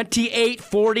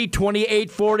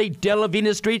 2840 De La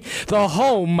Vina Street, the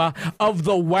home of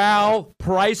the wow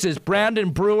prices.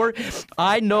 Brandon Brewer,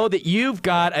 I know that you've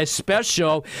got a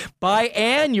special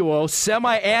biannual,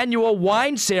 semi-annual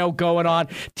wine sale going on.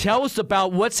 Tell us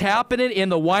about what's happening in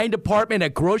the wine department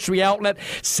at Grocery Outlet,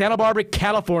 Santa Barbara,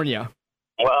 California.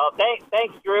 Well,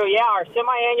 thanks, Drew. Yeah, our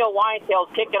semi-annual wine sale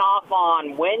is kicking off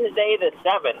on Wednesday the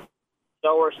 7th.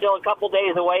 So we're still a couple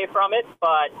days away from it,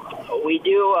 but we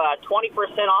do 20%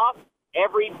 off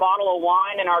every bottle of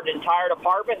wine in our entire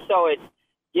department. So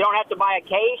you don't have to buy a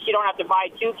case. You don't have to buy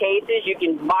 2 cases. You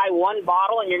can buy 1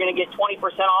 bottle, and you're going to get 20%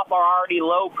 off our already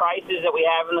low prices that we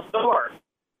have in the store.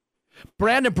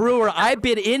 Brandon Brewer, I've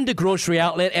been into Grocery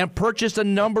Outlet and purchased a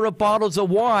number of bottles of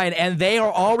wine, and they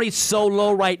are already so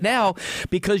low right now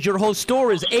because your whole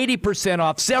store is 80%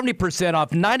 off, 70% off,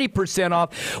 90%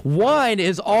 off. Wine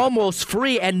is almost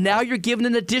free, and now you're giving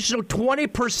an additional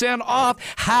 20% off.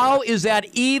 How is that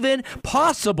even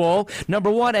possible, number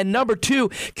one? And number two,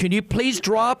 can you please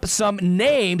drop some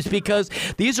names, because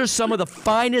these are some of the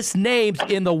finest names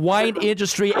in the wine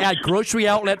industry at Grocery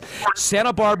Outlet,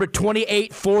 Santa Barbara,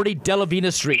 2840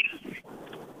 Delavina Street.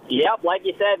 Yep, like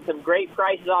you said, some great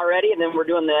prices already, and then we're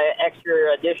doing the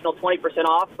extra additional 20%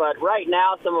 off. But right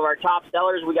now, some of our top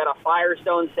sellers, we got a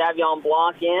Firestone Sauvignon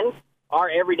Blanc in.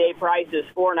 Our everyday price is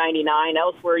 $4.99.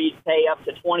 Elsewhere, you'd pay up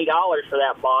to $20 for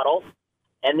that bottle.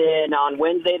 And then on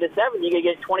Wednesday the 7th, you can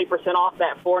get 20% off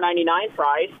that $4.99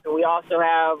 price. So we also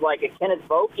have like a Kenneth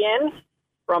Vogt in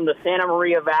from the Santa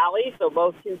Maria Valley. So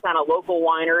both two kind of local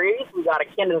wineries. We got a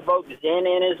Kenneth Vogt Zin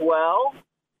in as well.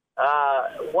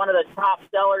 One of the top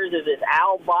sellers is this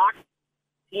Albach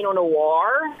Pinot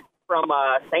Noir from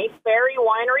Saintsbury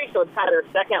Winery, so it's kind of their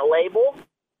second label.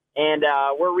 And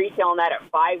we're retailing that at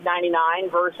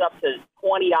 $5.99 versus up to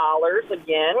 $20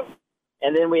 again.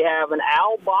 And then we have an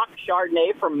Albach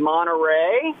Chardonnay from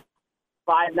Monterey,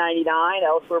 $5.99,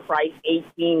 elsewhere priced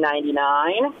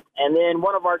 $18.99. And then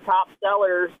one of our top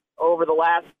sellers over the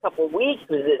last couple of weeks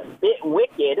was this Bit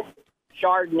Wicked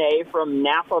Chardonnay from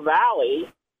Napa Valley,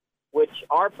 which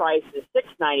our price is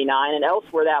 $6.99, and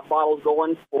elsewhere that bottle's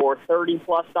going for $30+.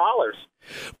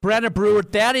 Brandon Brewer,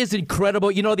 that is incredible.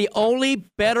 You know, the only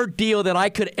better deal that I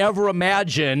could ever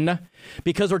imagine,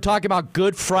 because we're talking about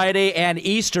Good Friday and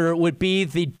Easter, would be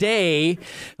the day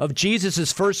of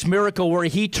Jesus' first miracle where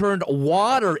he turned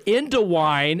water into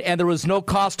wine, and there was no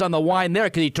cost on the wine there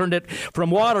because he turned it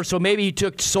from water. So maybe he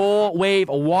took Soul Wave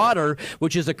water,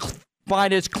 which is a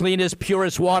finest, cleanest,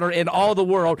 purest water in all the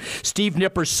world, Steve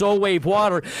Nipper's Soul Wave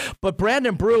water. But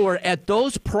Brandon Brewer, at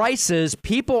those prices,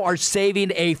 people are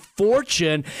saving a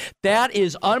fortune. That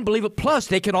is unbelievable. Plus,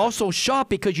 they can also shop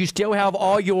because you still have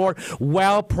all your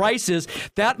wow prices.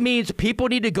 That means people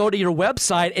need to go to your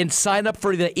website and sign up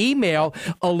for the email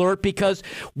alert, because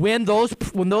when those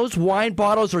wine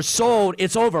bottles are sold,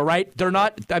 it's over, right? They're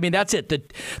not, I mean, that's it.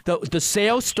 The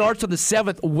sale starts on the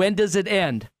 7th. When does it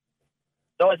end?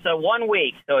 So it's a 1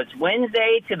 week. So it's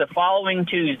Wednesday to the following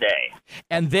Tuesday.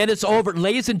 And then it's over.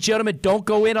 Ladies and gentlemen, don't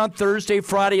go in on Thursday,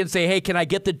 Friday and say, hey, can I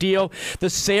get the deal? The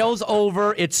sale's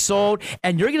over. It's sold.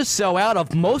 And you're going to sell out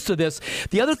of most of this.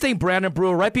 The other thing, Brandon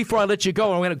Brewer, right before I let you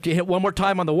go, I'm going to hit one more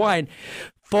time on the wine.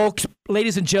 Folks,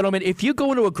 ladies and gentlemen, if you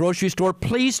go into a grocery store,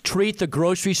 please treat the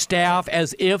grocery staff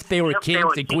as if they were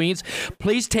kings and queens.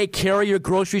 Please take care of your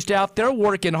grocery staff. They're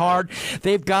working hard.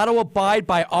 They've got to abide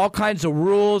by all kinds of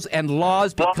rules and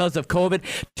laws because of COVID.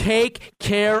 Take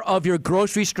care of your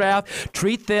grocery staff.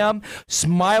 Treat them.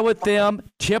 Smile at them.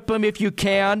 Tip them if you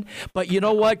can. But you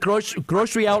know what?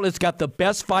 Grocery Outlet's got the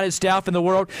best, finest staff in the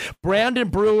world. Brandon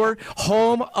Brewer,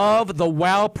 home of the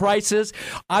wow prices.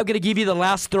 I'm going to give you the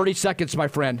last 30 seconds, my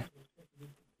friend. Yep,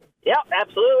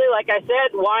 absolutely. Like I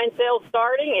said, wine sale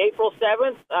starting April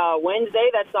 7th,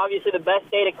 Wednesday. That's obviously the best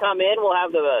day to come in. We'll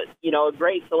have a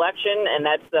great selection, and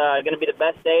that's going to be the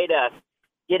best day to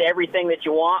get everything that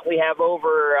you want. We have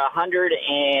over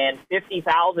 $150,000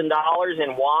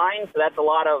 in wine, so that's a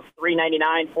lot of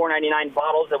 $3.99, $4.99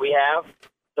 bottles that we have.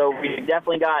 So we've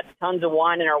definitely got tons of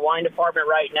wine in our wine department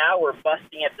right now. We're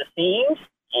busting at the seams.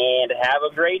 And have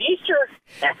a great Easter.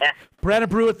 Brandon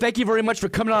Brewer, thank you very much for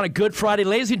coming on a Good Friday.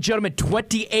 Ladies and gentlemen,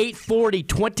 2840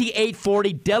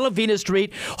 Delavina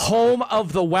Street, home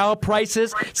of the wow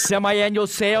prices. Semi-annual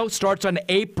sale starts on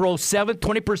April 7th.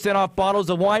 20% off bottles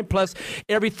of wine plus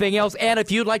everything else. And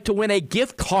if you'd like to win a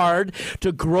gift card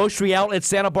to Grocery Outlet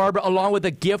Santa Barbara along with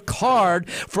a gift card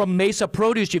from Mesa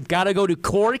Produce, you've got to go to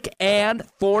Cork and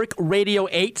Fork Radio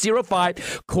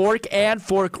 805. Cork and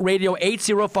Fork Radio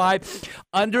 805.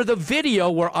 Under the video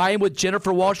where I am with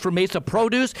Jennifer Walsh from Mesa Mesa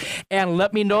Produce and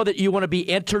let me know that you want to be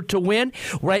entered to win.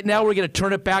 Right now, we're going to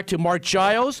turn it back to Mark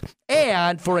Giles.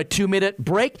 And for a 2-minute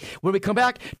break, when we come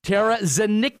back, Tara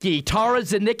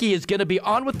Zanicki is going to be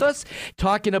on with us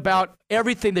talking about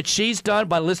everything that she's done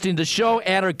by listening to the show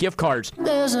and her gift cards.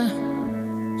 There's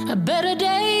a better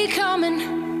day coming.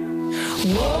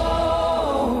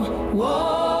 Whoa,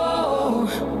 whoa.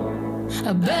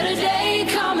 A better day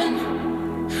coming.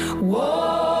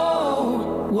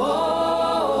 Whoa,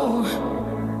 whoa.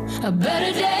 A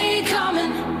better day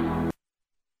coming.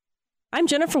 I'm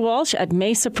Jennifer Walsh at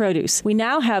Mesa Produce. We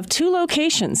now have 2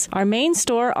 locations, our main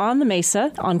store on the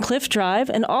Mesa on Cliff Drive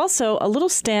and also a little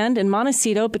stand in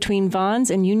Montecito between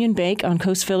Vaughn's and Union Bank on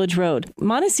Coast Village Road.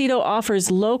 Montecito offers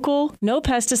local, no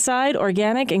pesticide,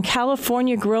 organic, and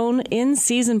California-grown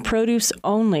in-season produce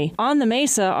only. On the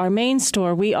Mesa, our main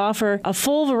store, we offer a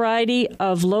full variety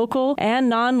of local and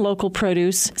non-local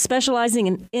produce, specializing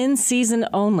in in-season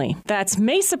only. That's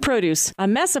Mesa Produce, a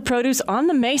Mesa Produce on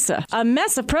the Mesa, a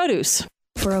Mesa Produce.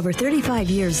 For over 35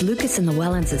 years, Lucas and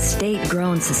Llewellyn's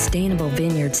estate-grown, sustainable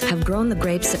vineyards have grown the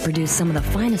grapes that produce some of the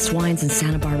finest wines in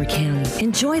Santa Barbara County.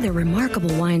 Enjoy their remarkable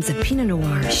wines of Pinot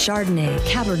Noir, Chardonnay,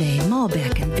 Cabernet,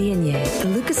 Malbec, and Viognier. The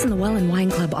Lucas and Llewellyn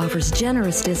Wine Club offers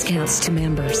generous discounts to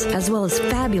members, as well as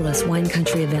fabulous wine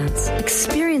country events.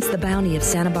 Experience the bounty of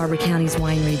Santa Barbara County's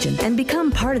wine region and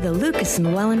become part of the Lucas and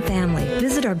Llewellyn family.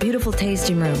 Visit our beautiful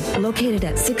tasting room, located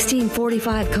at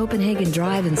 1645 Copenhagen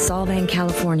Drive in Solvang,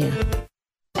 California.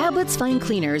 Abbott's Fine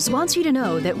Cleaners wants you to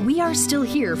know that we are still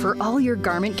here for all your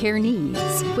garment care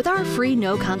needs. With our free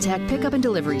no-contact pickup and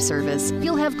delivery service,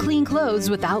 you'll have clean clothes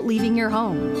without leaving your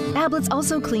home. Abbott's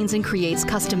also cleans and creates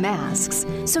custom masks,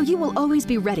 so you will always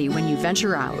be ready when you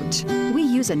venture out. We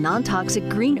use a non-toxic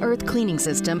green earth cleaning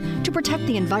system to protect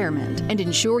the environment and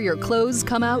ensure your clothes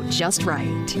come out just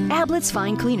right. Abbott's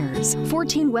Fine Cleaners,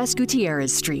 14 West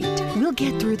Gutierrez Street. We'll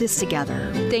get through this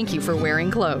together. Thank you for wearing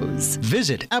clothes.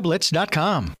 Visit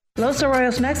ablitz.com. Los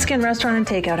Arroyos Mexican Restaurant and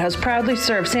Takeout has proudly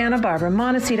served Santa Barbara,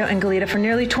 Montecito, and Goleta for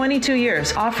nearly 22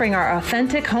 years, offering our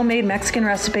authentic homemade Mexican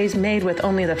recipes made with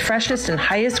only the freshest and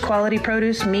highest quality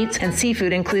produce, meats, and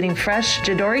seafood, including fresh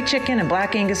Jadori chicken and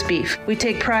Black Angus beef. We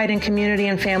take pride in community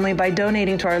and family by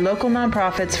donating to our local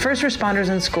nonprofits, first responders,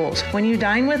 and schools. When you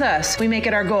dine with us, we make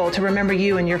it our goal to remember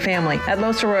you and your family. At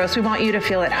Los Arroyos, we want you to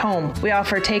feel at home. We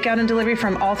offer takeout and delivery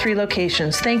from all 3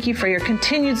 locations. Thank you for your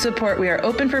continued support. We are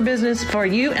open for business for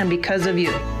you and because of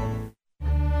you.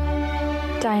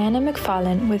 Diana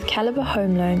McFarlane with Caliber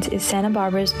Home Loans is Santa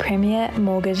Barbara's premier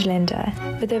mortgage lender.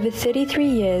 With over 33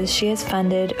 years, she has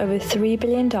funded over $3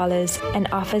 billion and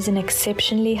offers an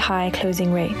exceptionally high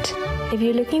closing rate. If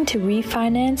you're looking to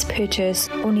refinance, purchase,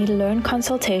 or need a loan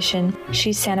consultation,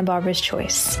 she's Santa Barbara's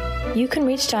choice. You can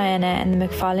reach Diana and the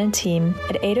McFarlane team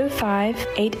at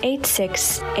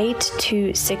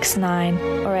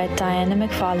 805-886-8269 or at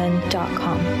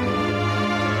dianamcfarlane.com.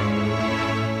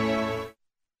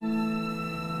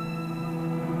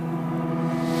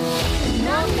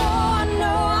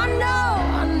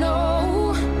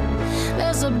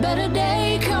 There's a better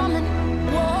day coming.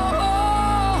 Whoa,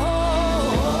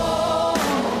 whoa,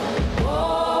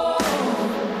 whoa.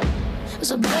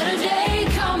 There's a better day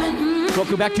coming.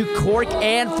 Welcome back to Cork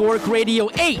and Fork Radio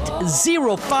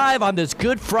 805 on this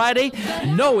Good Friday,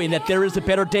 knowing that there is a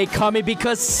better day coming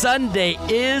because Sunday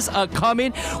is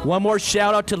a-coming. One more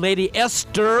shout out to Lady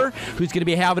Esther, who's going to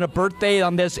be having a birthday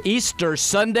on this Easter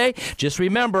Sunday. Just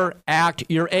remember, act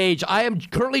your age. I am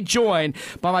currently joined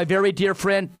by my very dear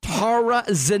friend Tara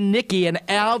Zanicki, an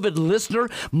avid listener,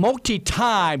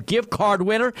 multi-time gift card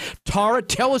winner. Tara,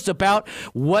 tell us about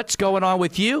what's going on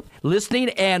with you, listening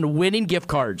and winning gift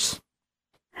cards.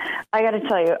 I got to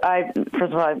tell you,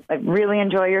 first of all, I really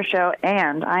enjoy your show,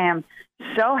 and I am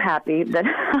so happy that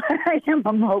I am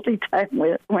a multi-time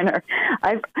winner.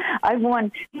 I've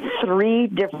won 3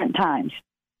 different times,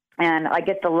 and I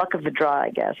get the luck of the draw,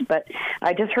 I guess. But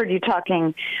I just heard you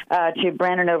talking to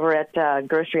Brandon over at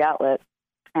Grocery Outlet,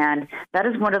 and that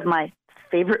is one of my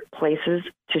favorite places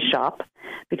to shop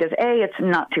because A, it's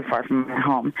not too far from my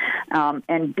home,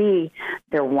 and B,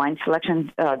 their wine selection,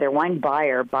 their wine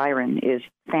buyer, Byron, is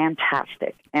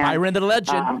fantastic. And, Byron the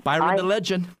legend. The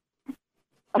legend.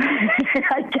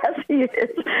 I guess he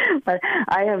is. But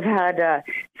I have had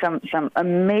some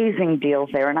amazing deals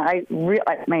there, and I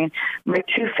mean, my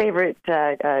 2 favorite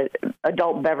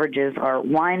adult beverages are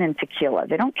wine and tequila.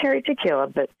 They don't carry tequila,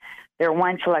 but their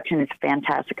wine selection is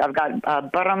fantastic. I've got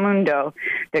Barramundo,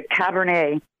 the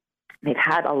Cabernet They've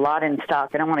had a lot in stock.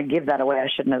 I don't want to give that away. I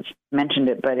shouldn't have mentioned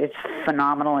it, but it's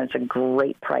phenomenal. It's a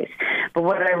great price. But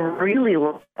what I really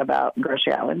love about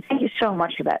Grocery Outlet, and thank you so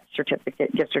much for that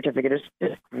gift certificate,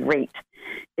 is great,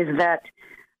 is that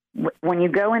when you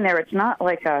go in there, it's not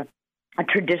like a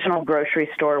traditional grocery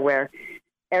store where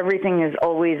everything is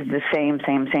always the same.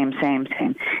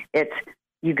 It's,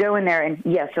 you go in there and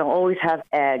yes, they'll always have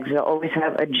eggs, they'll always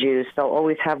have a juice, they'll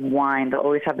always have wine, they'll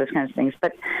always have those kinds of things.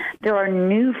 But there are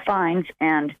new finds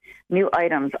and new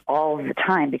items all the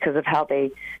time because of how they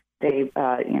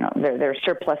their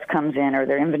surplus comes in or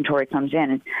their inventory comes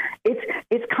in. And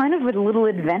it's kind of a little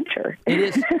adventure. It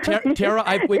is. Tara,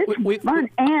 it's fun.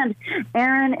 And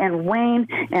Aaron and Wayne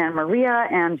and Maria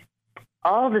and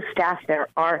all the staff there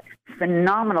are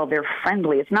phenomenal. They're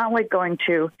friendly. It's not like going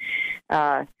to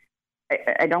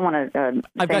I don't want to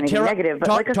say anything negative, but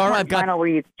like a final where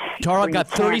you... Tara, I've got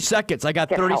 30 seconds. I got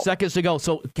 30 seconds to go.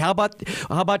 So how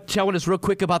about telling us real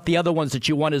quick about the other ones that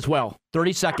you won as well?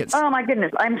 30 seconds. Oh, my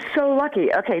goodness. I'm so lucky.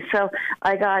 Okay, so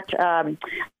I got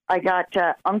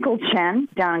Uncle Chen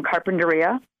down in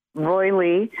Carpinteria, Roy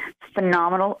Lee,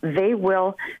 phenomenal. They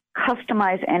will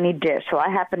customize any dish. So I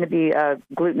happen to be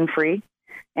gluten-free,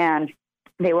 and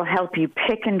they will help you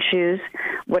pick and choose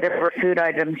whatever food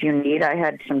items you need. I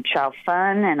had some chow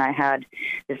fun, and I had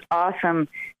this awesome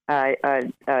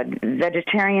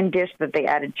vegetarian dish that they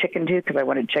added chicken to because I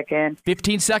wanted chicken.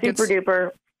 15 seconds. Super duper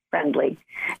friendly.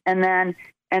 And then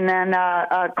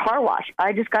car wash.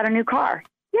 I just got a new car.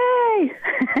 Yay!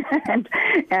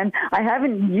 and I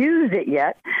haven't used it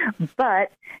yet,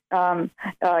 but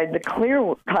the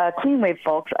Clean Wave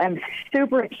folks, I'm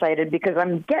super excited because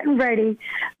I'm getting ready.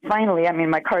 Finally, I mean,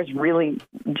 my car's really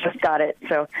just got it,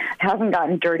 so it hasn't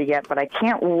gotten dirty yet, but I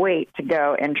can't wait to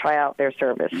go and try out their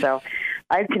service. So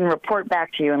I can report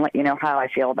back to you and let you know how I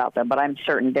feel about them, but I'm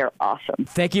certain they're awesome.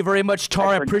 Thank you very much,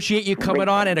 Tara. I appreciate you coming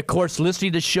on and, of course,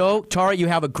 listening to the show. Tara, you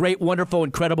have a great, wonderful,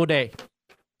 incredible day.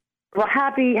 Well,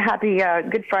 happy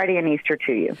Good Friday and Easter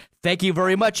to you. Thank you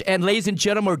very much. And ladies and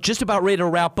gentlemen, we're just about ready to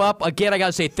wrap up. Again, I got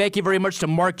to say thank you very much to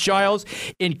Mark Giles,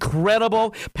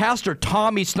 incredible, Pastor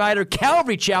Tommy Snyder,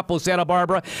 Calvary Chapel, Santa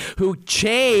Barbara, who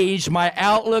changed my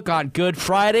outlook on Good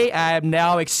Friday. I am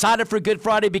now excited for Good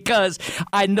Friday because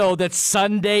I know that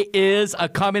Sunday is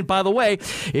coming. By the way,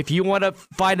 if you want to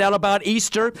find out about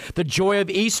Easter, the joy of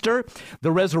Easter,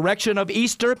 the resurrection of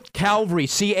Easter, Calvary,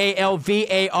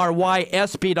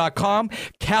 CalvarySB.com,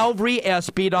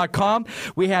 CalvarySB.com.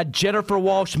 We had Jennifer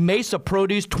Walsh, Mesa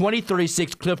Produce,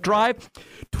 2036 Cliff Drive.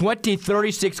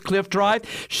 2036 Cliff Drive.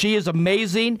 She is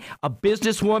amazing, a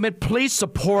businesswoman. Please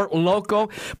support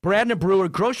local. Brandon Brewer,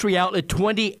 Grocery Outlet,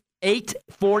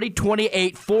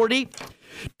 2840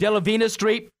 Delavina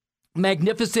Street.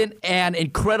 Magnificent and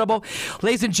incredible.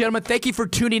 Ladies and gentlemen, thank you for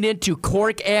tuning in to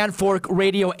Cork and Fork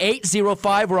Radio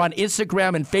 805. We're on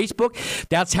Instagram and Facebook.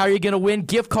 That's how you're going to win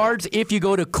gift cards if you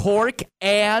go to Cork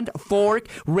and Fork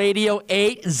Radio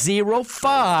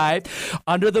 805.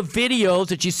 Under the videos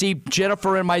that you see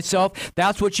Jennifer and myself,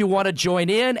 that's what you want to join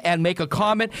in and make a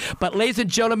comment. But ladies and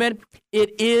gentlemen,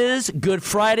 it is Good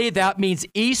Friday. That means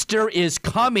Easter is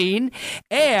coming.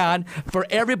 And for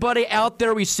everybody out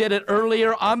there, we said it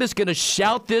earlier, I'm just going to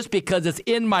shout this because it's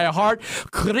in my heart.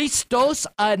 Christos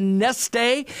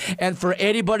Aneste. And for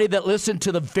anybody that listened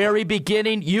to the very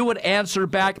beginning, you would answer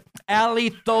back,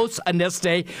 Alithos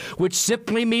Aneste, which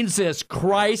simply means this: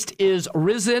 Christ is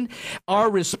risen. Our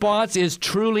response is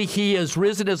truly He is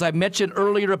risen. As I mentioned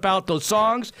earlier about those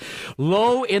songs,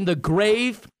 Lo in the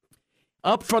grave,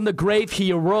 up from the grave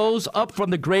he arose, up from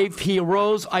the grave he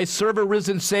arose. I serve a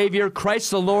risen Savior.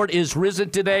 Christ the Lord is risen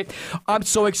today. I'm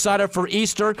so excited for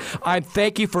Easter. I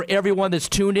thank you for everyone that's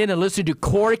tuned in and listened to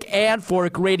Cork and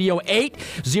Fork Radio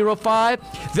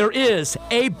 805. There is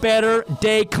a better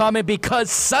day coming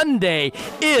because Sunday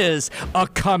is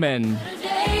a-coming.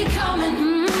 Day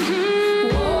coming.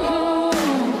 Mm-hmm. Whoa,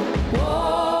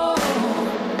 whoa.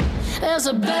 There's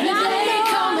a better day.